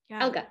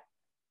 Helga.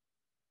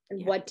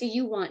 And what do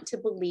you want to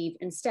believe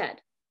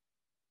instead?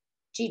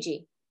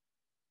 Gigi.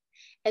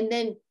 And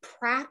then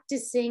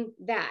practicing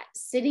that,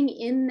 sitting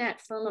in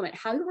that for a moment.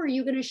 How are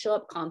you going to show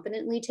up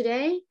confidently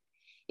today?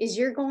 Is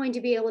you're going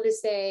to be able to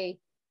say,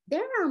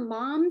 there are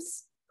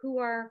moms who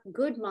are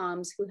good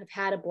moms who have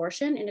had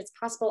abortion, and it's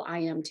possible I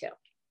am too.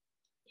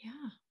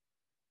 Yeah.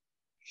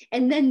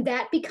 And then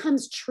that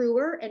becomes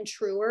truer and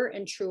truer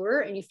and truer,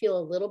 and you feel a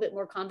little bit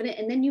more confident.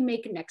 And then you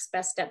make next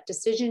best step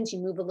decisions. You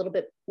move a little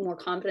bit more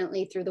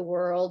confidently through the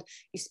world.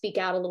 You speak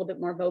out a little bit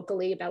more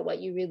vocally about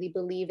what you really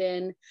believe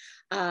in.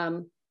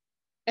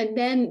 And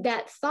then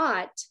that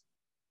thought,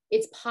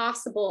 it's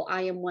possible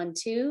I am one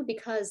too,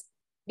 becomes,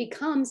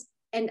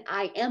 and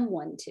I am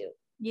one too.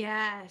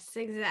 Yes,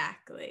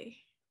 exactly.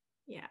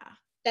 Yeah.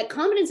 That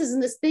confidence isn't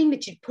this thing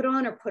that you put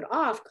on or put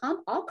off.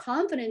 All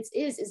confidence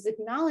is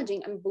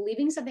acknowledging I'm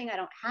believing something I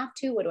don't have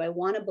to. What do I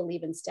want to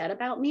believe instead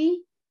about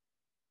me?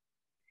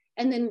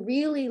 And then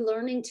really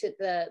learning to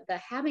the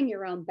having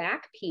your own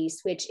back piece,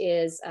 which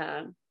is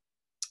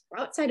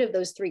outside of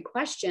those three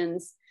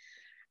questions.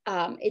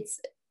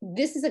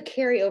 This is a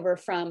carryover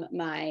from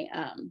my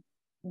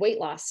weight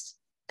loss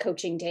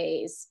coaching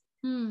days.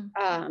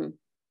 When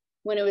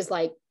it was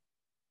like,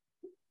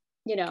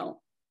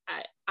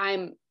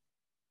 I'm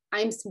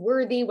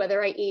worthy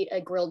whether I eat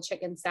a grilled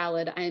chicken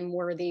salad. I'm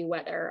worthy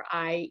whether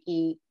I'm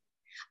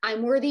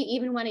worthy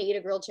even when I eat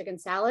a grilled chicken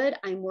salad.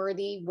 I'm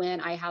worthy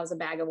when I house a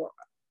bag of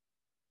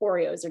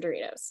Oreos or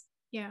Doritos.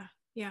 Yeah.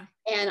 Yeah.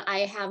 And I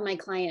have my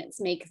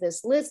clients make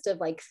this list of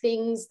like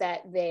things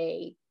that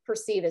they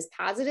perceive as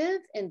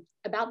positive and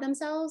about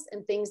themselves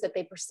and things that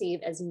they perceive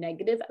as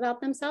negative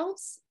about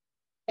themselves.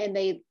 And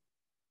they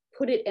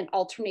put it in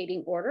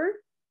alternating order.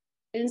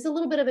 And it's a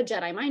little bit of a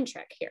Jedi mind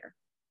trick here.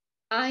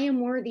 I am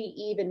worthy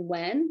even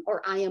when,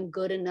 or I am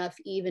good enough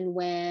even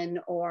when,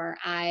 or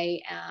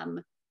I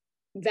am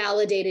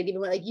validated even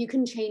when. Like, you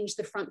can change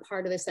the front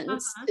part of the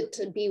sentence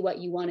to be what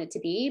you want it to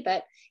be.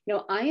 But,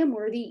 I am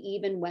worthy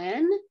even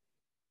when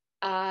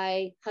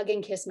I hug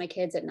and kiss my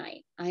kids at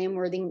night. I am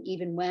worthy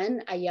even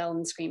when I yell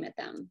and scream at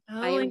them.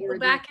 I am and go worthy.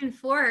 back and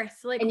forth,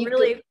 like, and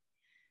really,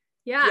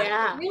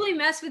 yeah, really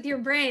mess with your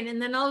brain.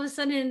 And then all of a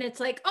sudden it's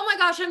like, oh my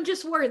gosh, I'm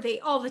just worthy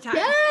all the time.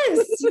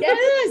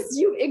 Yes,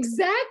 you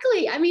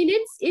exactly. I mean,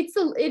 it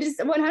is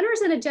 100%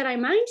 a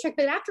Jedi mind trick,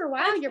 but after a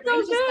while, That's your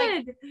brain's so just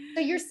good. like, so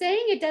you're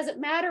saying it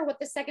doesn't matter what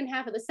the second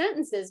half of the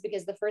sentence is,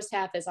 because the first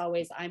half is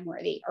always I'm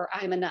worthy, or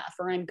I'm enough,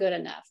 or I'm good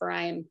enough, or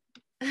I'm.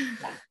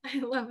 Yeah. I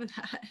love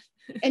that.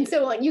 And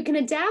so you can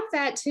adapt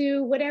that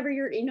to whatever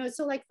you're,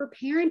 so like for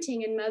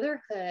parenting and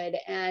motherhood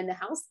and the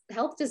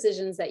health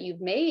decisions that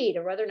you've made,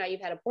 or whether or not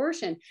you've had a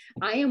portion.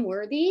 I am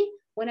worthy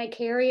when I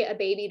carry a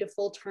baby to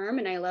full term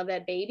and I love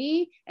that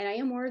baby. And I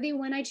am worthy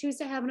when I choose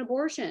to have an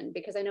abortion,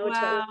 because I know it's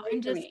what was right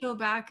and for just me. go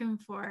back and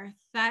forth.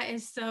 That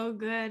is so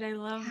good. I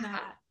love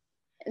that.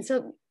 And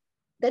so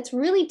that's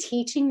really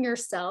teaching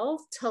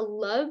yourself to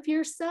love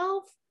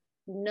yourself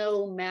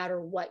no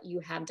matter what you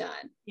have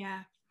done.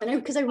 Yeah. And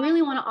because I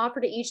really want to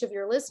offer to each of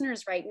your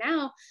listeners right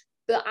now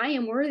that I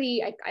am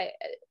worthy. I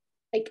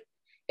like,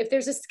 if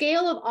there's a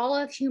scale of all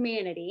of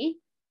humanity,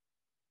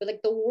 but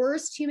like the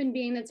worst human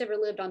being that's ever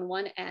lived on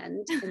one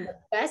end and the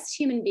best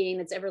human being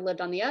that's ever lived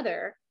on the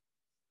other,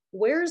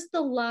 where's the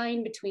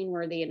line between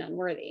worthy and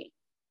unworthy?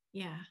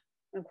 Yeah.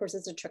 And of course,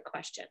 it's a trick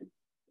question.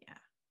 Yeah.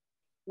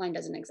 Line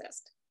doesn't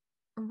exist.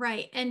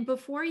 Right. And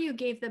before you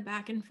gave the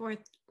back and forth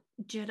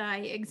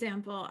Jedi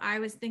example, I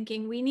was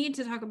thinking we need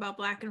to talk about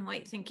black and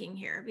white thinking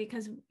here,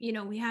 because,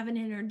 we haven't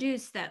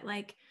introduced that,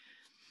 like,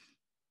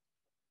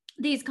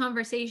 these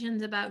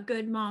conversations about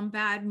good mom,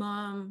 bad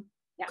mom,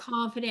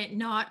 confident,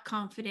 not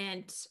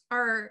confident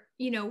are,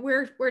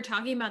 we're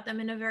talking about them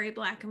in a very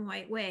black and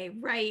white way,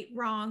 right,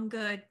 wrong,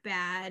 good,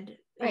 bad,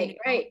 right,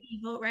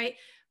 evil, right?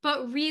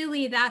 But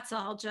really that's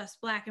all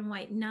just black and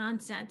white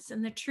nonsense.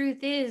 And the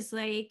truth is,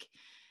 like,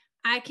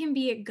 I can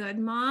be a good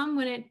mom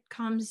when it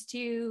comes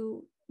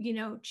to,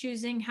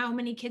 choosing how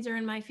many kids are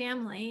in my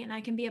family. And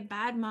I can be a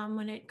bad mom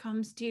when it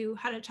comes to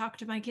how to talk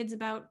to my kids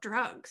about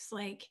drugs.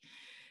 Like,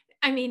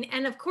 I mean,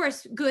 and of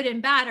course, good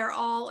and bad are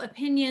all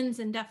opinions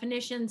and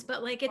definitions,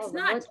 but like, it's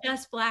not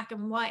just black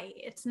and white.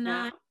 It's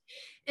not.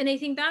 And I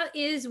think that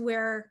is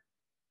where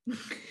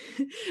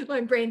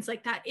my brain's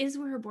like, that is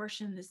where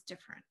abortion is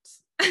different.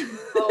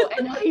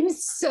 And I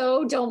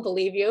so don't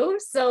believe you.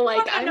 So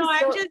like,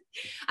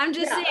 I'm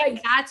just saying,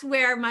 like, that's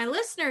where my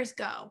listeners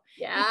go.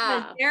 Yeah.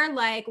 Because they're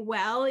like,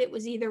 well, it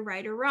was either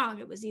right or wrong.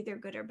 It was either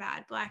good or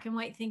bad. Black and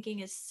white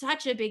thinking is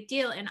such a big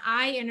deal. And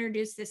I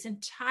introduced this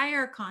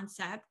entire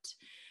concept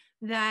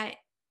that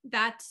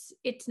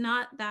it's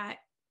not that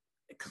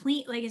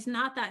clean. Like, it's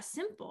not that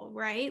simple,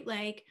 right?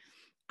 Like,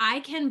 I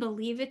can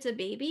believe it's a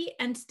baby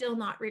and still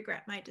not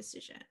regret my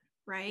decision,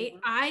 right? Mm-hmm.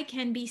 I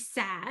can be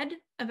sad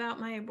about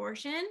my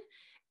abortion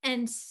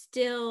and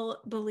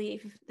still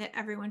believe that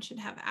everyone should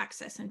have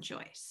access and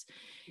choice.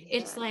 Yeah.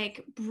 It's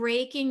like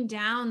breaking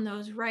down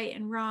those right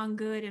and wrong,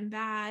 good and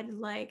bad,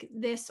 like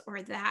this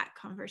or that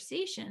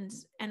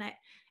conversations. And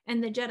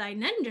the Jedi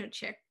Ninja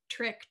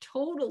trick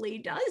totally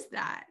does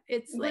that.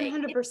 It's like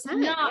 100%, it's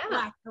not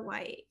black or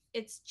white.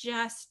 It's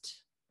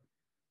just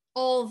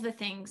all the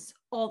things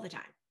all the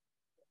time.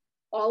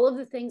 All of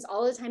the things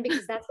all the time,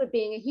 because that's what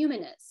being a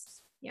human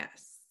is.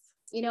 Yes.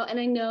 And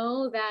I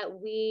know that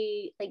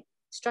we, like,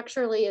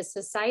 structurally as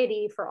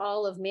society for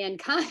all of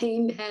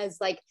mankind has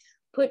like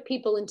put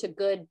people into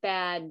good,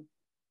 bad,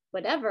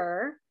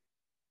 whatever.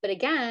 But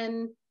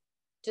again,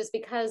 just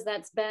because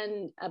that's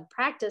been a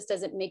practice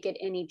doesn't make it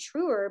any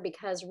truer,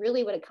 because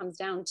really what it comes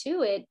down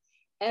to,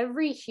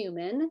 every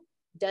human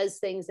does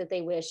things that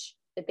they wish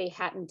that they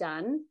hadn't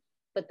done,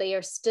 but they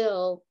are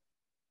still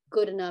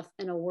good enough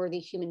and a worthy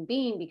human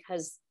being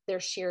because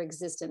their sheer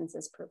existence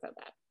is proof of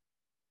that.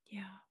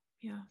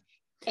 Yeah.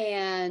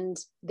 And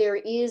there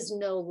is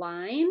no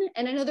line.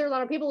 And I know there are a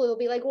lot of people who will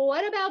be like, well,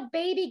 what about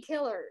baby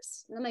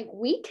killers? And I'm like,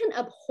 we can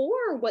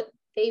abhor what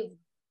they've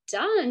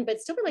done, but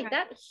still be like,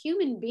 that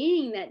human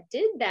being that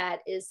did that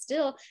is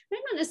still, I'm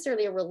not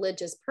necessarily a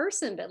religious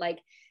person, but like,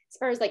 as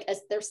far as like,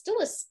 there's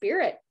still a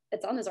spirit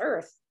that's on this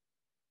earth.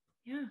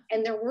 Yeah.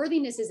 And their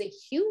worthiness as a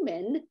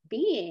human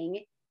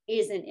being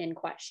isn't in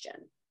question.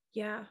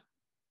 Yeah.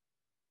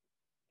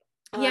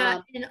 Yeah.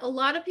 And a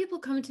lot of people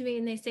come to me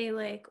and they say,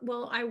 like,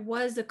 well, I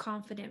was a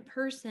confident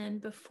person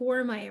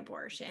before my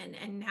abortion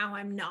and now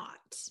I'm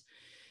not,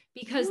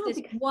 because this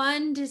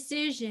one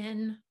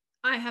decision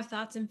I have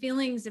thoughts and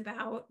feelings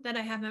about that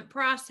I haven't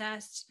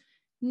processed.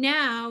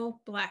 Now,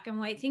 black and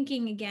white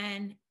thinking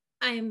again,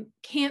 I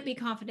can't be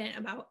confident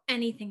about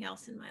anything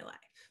else in my life.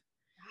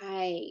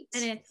 Right.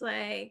 And it's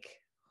like,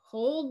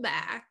 hold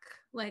back.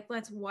 Like,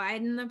 let's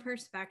widen the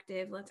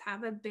perspective. Let's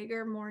have a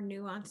bigger, more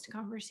nuanced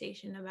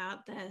conversation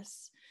about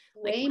this.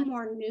 Way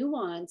more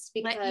nuanced,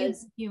 let you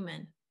because be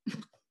human.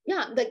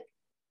 yeah, like,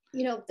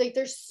 like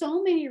there's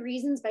so many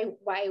reasons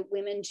why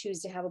women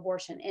choose to have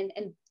abortion,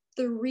 and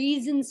the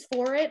reasons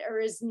for it are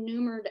as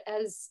numerous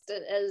as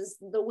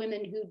the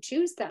women who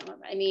choose them.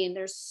 I mean,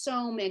 there's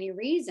so many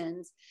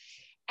reasons,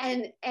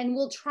 and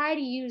we'll try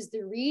to use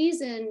the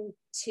reason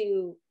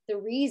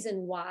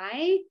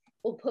why.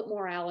 We'll put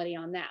morality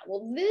on that.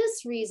 Well,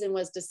 this reason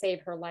was to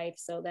save her life,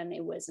 so then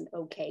it was an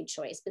okay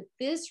choice. But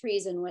this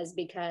reason was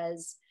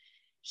because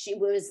she's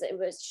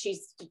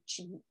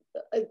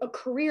a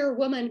career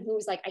woman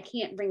who's like, I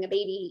can't bring a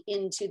baby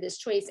into this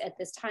choice at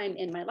this time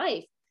in my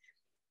life.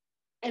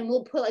 And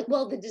we'll put like,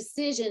 well, the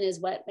decision is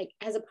what, like,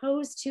 as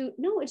opposed to,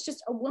 no, it's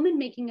just a woman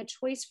making a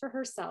choice for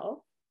herself.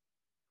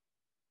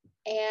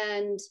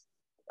 And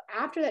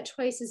after that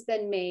choice has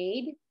been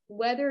made,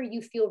 whether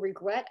you feel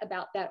regret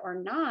about that or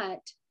not,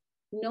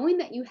 knowing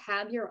that you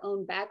have your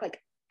own back, like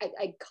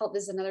I call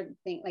this another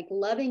thing, like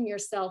loving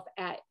yourself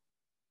at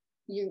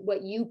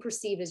what you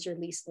perceive as your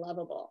least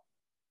lovable.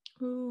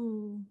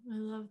 Ooh, I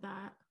love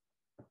that.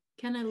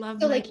 Can I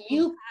love so like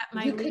you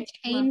could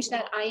change lovable?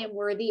 that I am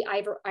worthy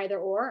either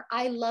or.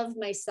 I love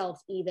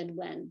myself even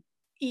when.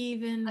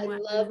 I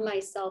love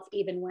myself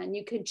even when.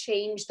 You could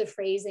change the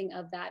phrasing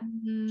of that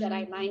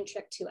Jedi mind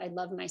trick to I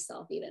love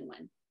myself even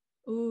when.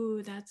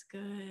 Ooh, that's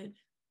good.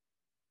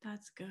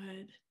 That's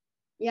good.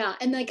 Yeah.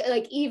 And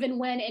like even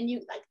when, and you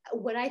like,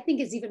 what I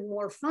think is even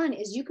more fun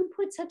is you can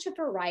put such a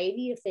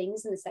variety of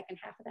things in the second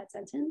half of that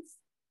sentence.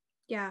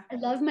 Yeah. I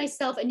love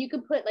myself. And you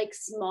can put like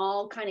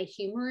small kind of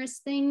humorous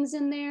things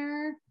in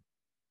there.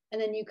 And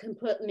then you can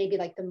put maybe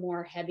like the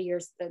more heavier,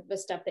 the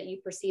stuff that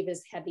you perceive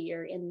as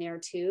heavier in there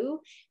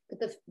too. But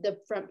the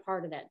front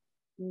part of that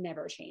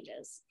never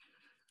changes.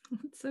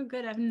 It's so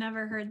good. I've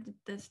never heard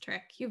this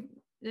trick.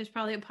 There's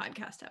probably a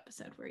podcast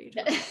episode where you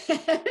do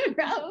it.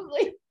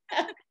 Probably.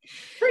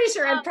 Pretty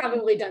sure I've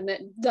probably done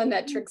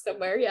that trick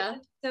somewhere. Yeah.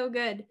 So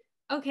good.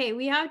 Okay,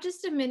 we have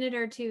just a minute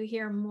or two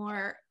here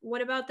more.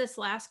 What about this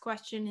last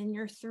question in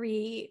your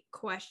 3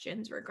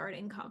 questions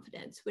regarding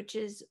confidence, which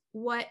is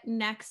what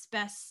next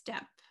best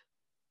step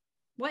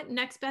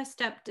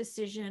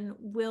decision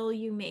will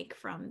you make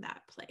from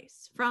that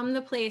place, from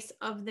the place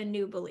of the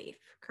new belief,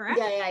 correct?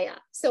 Yeah.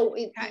 So,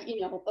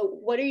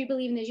 what are you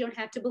believing is you don't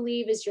have to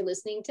believe as you're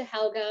listening to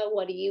Helga.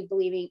 What are you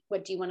believing?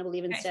 What do you want to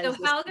believe instead?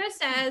 So Helga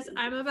says,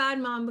 I'm a bad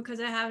mom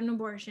because I have an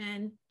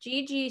abortion.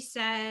 Gigi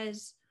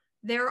says,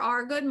 there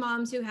are good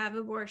moms who have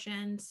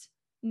abortions.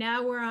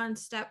 Now we're on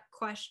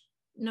question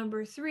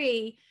number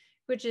 3,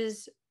 which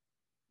is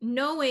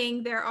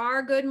knowing there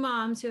are good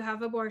moms who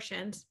have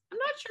abortions. I'm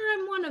not sure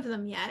I'm one of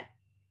them yet.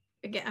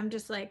 Again, I'm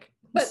just like,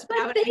 but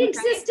they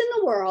exist in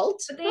the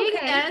world. But they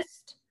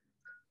exist.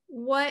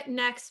 What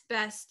next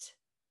best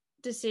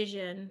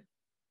decision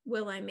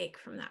will I make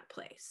from that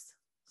place?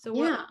 So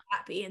what would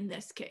that be in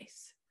this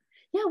case?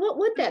 Yeah, what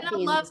would that be? I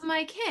love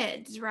my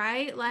kids,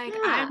 right? Like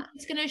I'm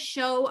just gonna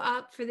show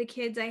up for the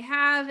kids I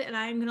have, and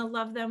I'm gonna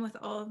love them with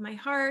all of my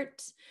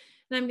heart.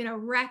 And I'm gonna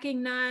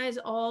recognize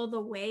all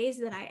the ways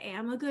that I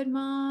am a good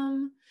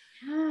mom.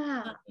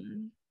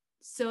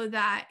 So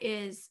that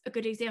is a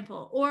good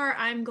example. Or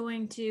I'm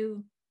going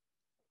to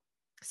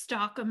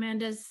stalk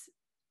Amanda's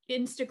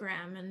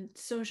Instagram and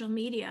social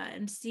media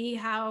and see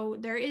how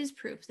there is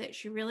proof that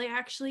she really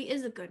actually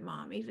is a good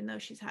mom, even though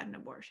she's had an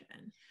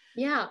abortion.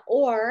 Yeah.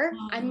 Or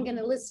I'm going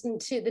to listen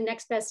to the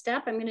next best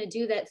step. I'm going to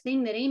do that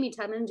thing that Amy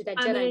taught me. I'm going to do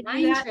that Jedi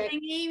mind trick.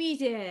 Amy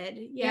did.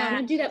 Yeah. I'm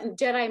going to do that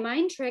Jedi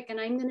mind trick. And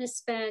I'm going to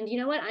spend, you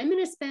know what? I'm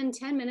going to spend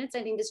 10 minutes.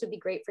 I think this would be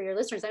great for your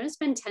listeners. I'm going to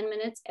spend 10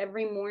 minutes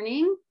every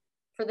morning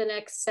for the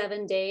next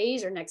 7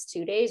 days or next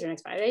 2 days or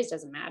next 5 days.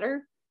 Doesn't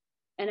matter.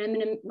 And I'm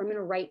going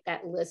to write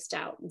that list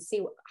out and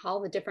see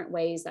all the different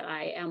ways that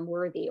I am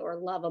worthy or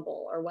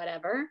lovable or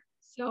whatever.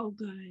 So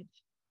good.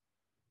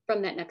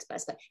 From that next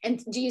best step.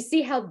 And do you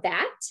see how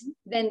that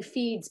then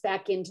feeds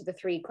back into the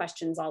 3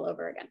 questions all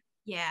over again?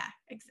 Yeah,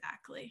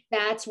 exactly.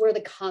 That's where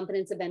the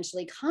confidence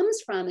eventually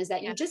comes from, is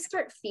that you just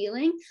start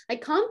feeling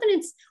like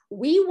confidence.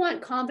 We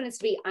want confidence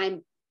to be,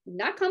 I'm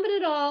not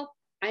confident at all.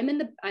 I'm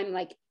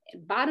like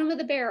bottom of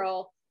the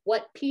barrel.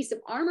 What piece of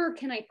armor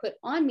can I put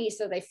on me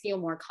so that I feel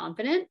more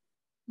confident?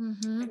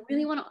 I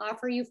really want to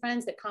offer you,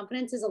 friends, that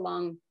confidence is a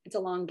long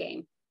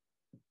game.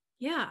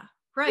 Yeah,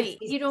 right.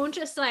 You don't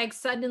just like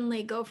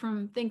suddenly go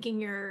from thinking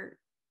you're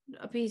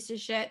a piece of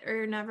shit or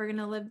you're never going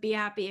to be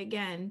happy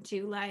again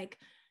to like,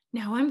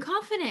 now I'm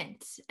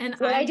confident. And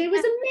what I did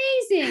was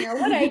amazing, or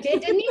what I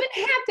did didn't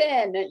even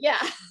happen.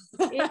 Yeah.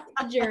 It's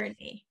a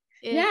journey.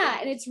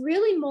 And it's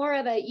really more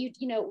of a,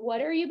 what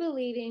are you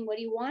believing? What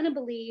do you want to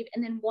believe?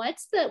 And then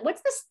what's the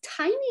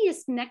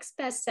tiniest next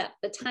best step,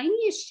 the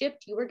tiniest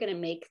shift you were going to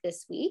make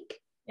this week?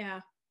 Yeah.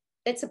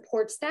 That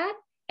supports that.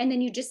 And then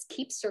you just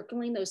keep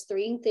circling those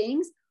 3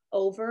 things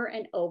over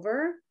and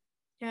over.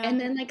 Yeah. And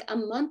then like a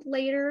month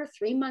later,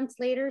 3 months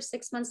later,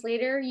 6 months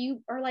later,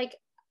 you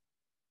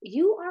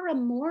are a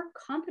more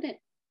confident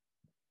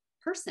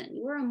person.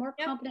 You are a more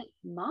confident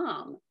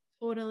mom.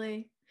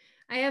 Totally.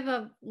 I have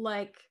a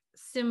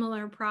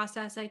similar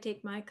process I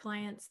take my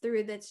clients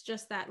through that's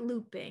just that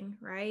looping,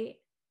 right?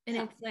 And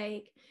it's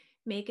like,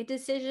 make a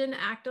decision,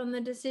 act on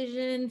the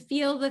decision,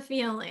 feel the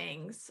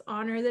feelings,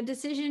 honor the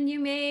decision you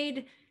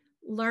made,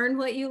 learn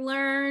what you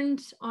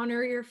learned,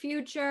 honor your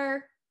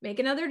future, make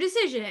another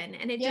decision.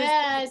 And it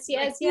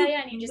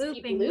And you just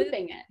keep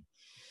looping it.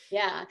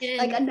 Yeah. And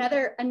like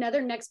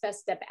another next best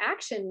step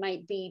action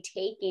might be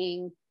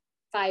taking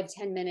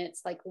 5-10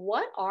 minutes. Like,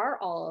 what are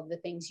all of the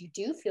things you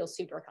do feel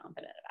super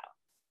confident about?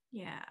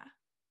 Yeah.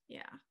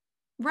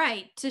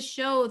 Right. To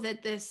show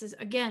that this is,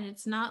 again,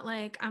 it's not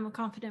like I'm a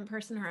confident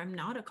person or I'm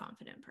not a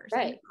confident person.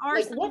 Right.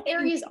 Like, what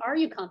areas are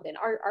you confident?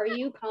 Are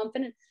you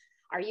confident?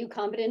 Are you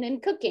confident in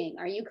cooking?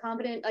 Are you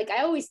confident? Like,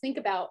 I always think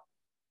about,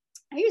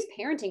 I use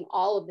parenting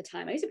all of the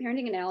time. I use a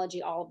parenting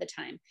analogy all of the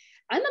time.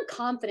 I'm a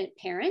confident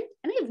parent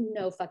and I have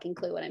no fucking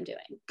clue what I'm doing.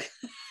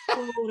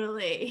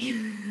 Totally.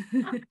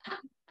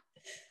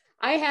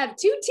 I have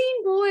 2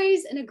 teen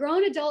boys and a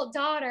grown adult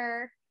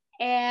daughter,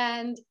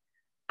 and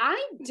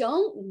I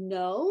don't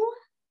know.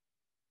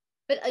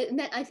 But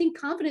I think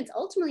confidence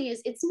ultimately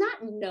is, it's not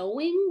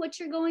knowing what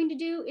you're going to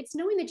do. It's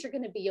knowing that you're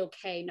going to be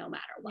okay no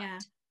matter what. Yeah.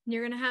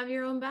 You're going to have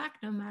your own back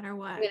no matter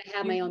what. I'm going to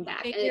have my own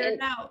back. Figure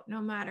it out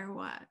no matter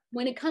what.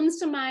 When it comes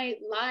to my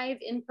live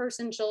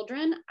in-person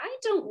children, I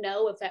don't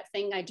know if that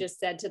thing I just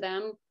said to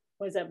them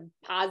was a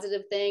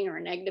positive thing or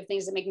a negative thing.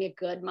 Does it make me a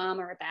good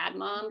mom or a bad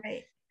mom?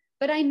 Right.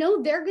 But I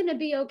know they're going to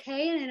be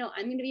okay. And I know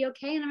I'm going to be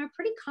okay. And I'm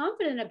pretty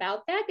confident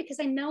about that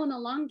because I know in the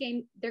long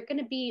game, they're going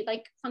to be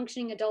like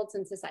functioning adults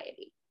in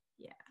society.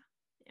 Yeah.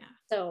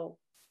 So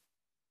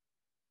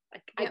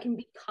I can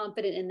be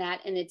confident in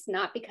that. And it's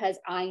not because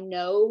I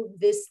know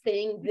this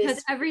thing.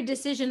 Because every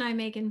decision I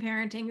make in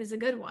parenting is a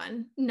good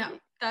one. No,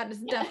 that is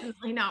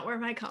definitely not where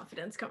my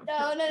confidence comes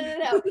from.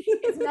 No.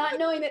 It's not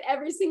knowing that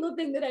every single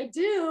thing that I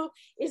do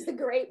is the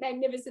great,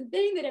 magnificent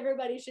thing that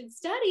everybody should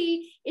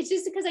study. It's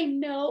just because I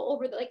know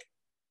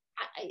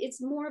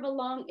it's more of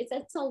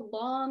it's a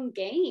long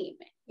game.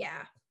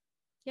 Yeah.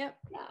 Yep.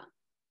 Yeah.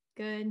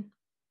 Good.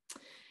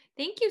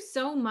 Thank you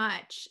so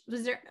much.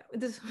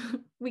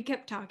 We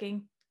kept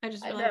talking. I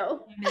just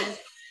realized.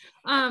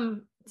 I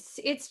know.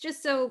 It's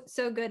just so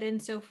good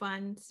and so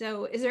fun.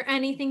 So is there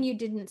anything you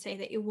didn't say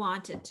that you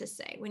wanted to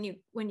say when you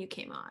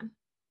came on?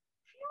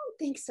 I don't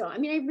think so. I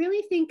mean, I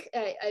really think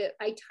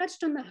I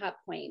touched on the hot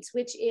points,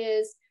 which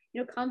is,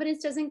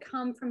 confidence doesn't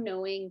come from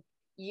knowing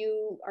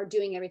you are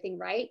doing everything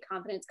right.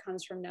 Confidence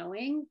comes from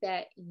knowing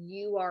that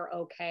you are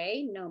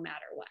okay no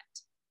matter what.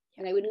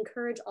 And I would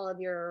encourage all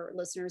of your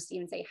listeners to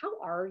even say, how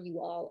are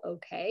you all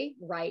okay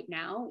right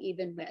now,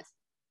 even with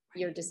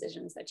your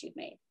decisions that you've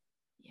made?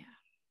 Yeah.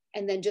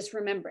 And then just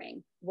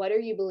remembering, what are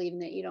you believing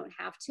that you don't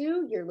have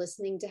to? You're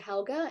listening to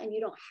Helga and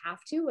you don't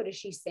have to. What is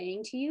she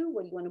saying to you?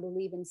 What do you want to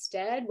believe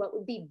instead? What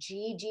would be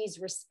Gigi's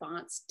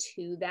response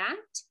to that?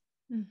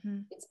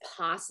 Mm-hmm. It's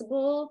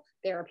possible.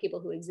 There are people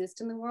who exist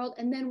in the world.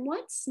 And then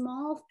what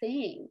small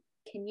thing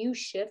can you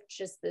shift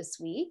just this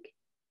week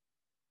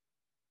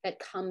that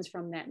comes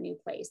from that new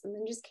place? And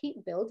then just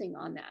keep building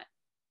on that.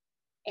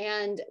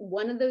 And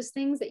one of those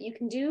things that you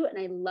can do, and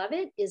I love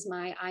it, is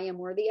my I am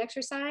worthy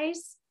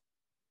exercise.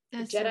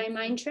 That's Jedi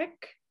mind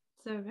trick.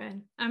 So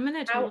good. I'm going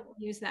to try to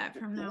use that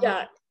from now on.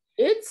 Yeah,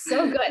 it's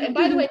so good. And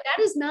by the way, that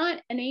is not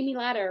an Amy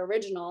Latta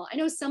original. I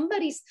know I'm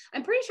pretty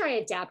sure I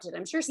adapted.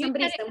 I'm sure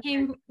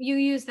you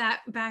used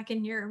that back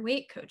in your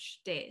weight coach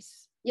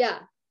days. Yeah.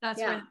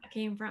 That's where that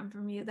came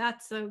from you.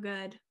 That's so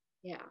good.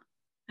 Yeah.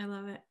 I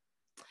love it.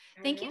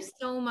 Thank you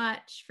so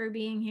much for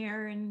being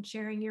here and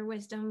sharing your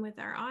wisdom with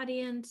our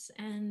audience.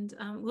 And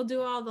we'll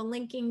do all the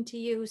linking to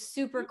you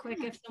super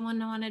quick. If someone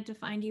wanted to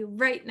find you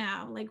right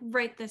now, like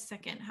right this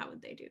second, how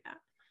would they do that?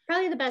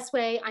 Probably the best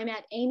way. I'm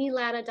at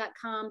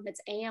amylatta.com. That's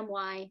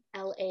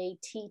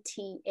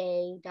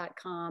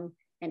AMYLATTA.com.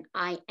 And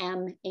I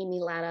am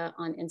Amy Latta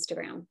on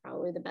Instagram.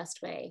 Probably the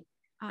best way.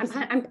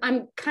 Awesome.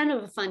 I'm kind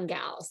of a fun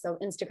gal, so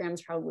Instagram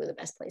is probably the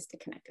best place to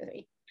connect with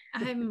me.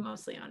 I'm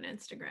mostly on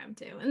Instagram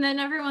too. And then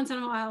every once in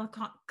a while, a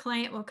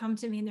client will come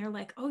to me and they're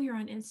like, "Oh, you're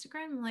on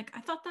Instagram?" I'm like, "I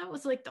thought that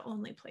was like the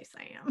only place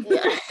I am."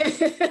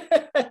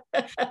 Yeah.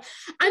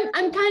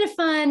 I'm kind of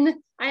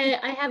fun.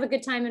 I have a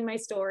good time in my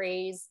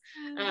stories.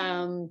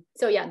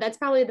 So yeah, that's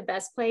probably the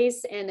best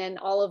place. And then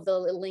all of the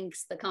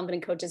links, the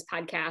Confident Coaches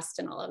podcast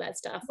and all of that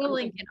stuff. We'll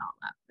link it all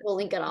up. We'll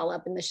link it all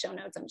up in the show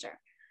notes, I'm sure.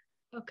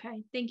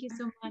 Okay. Thank you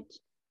so much.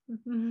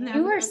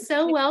 You are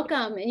so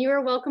welcome. And you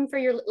are welcome for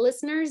your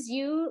listeners.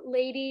 You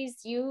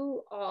ladies,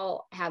 you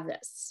all have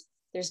this.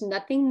 There's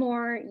nothing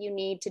more you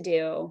need to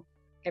do.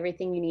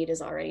 Everything you need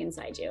is already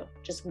inside you.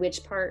 Just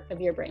which part of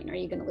your brain are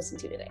you going to listen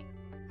to today?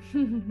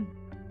 Thank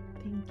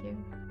you.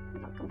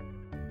 You're welcome.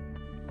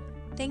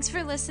 Thanks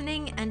for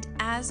listening. And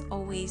as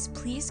always,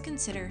 please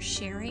consider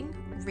sharing,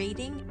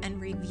 rating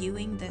and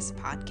reviewing this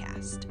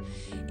podcast.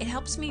 It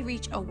helps me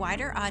reach a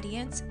wider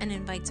audience and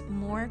invites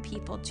more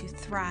people to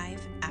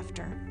thrive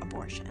after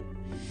abortion.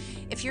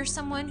 If you're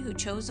someone who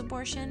chose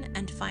abortion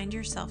and find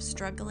yourself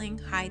struggling,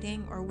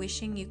 hiding, or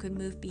wishing you could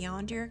move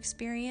beyond your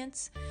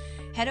experience,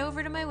 head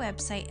over to my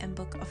website and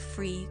book a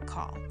free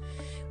call.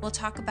 We'll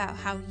talk about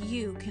how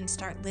you can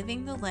start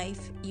living the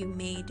life you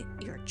made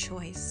your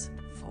choice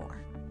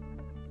for.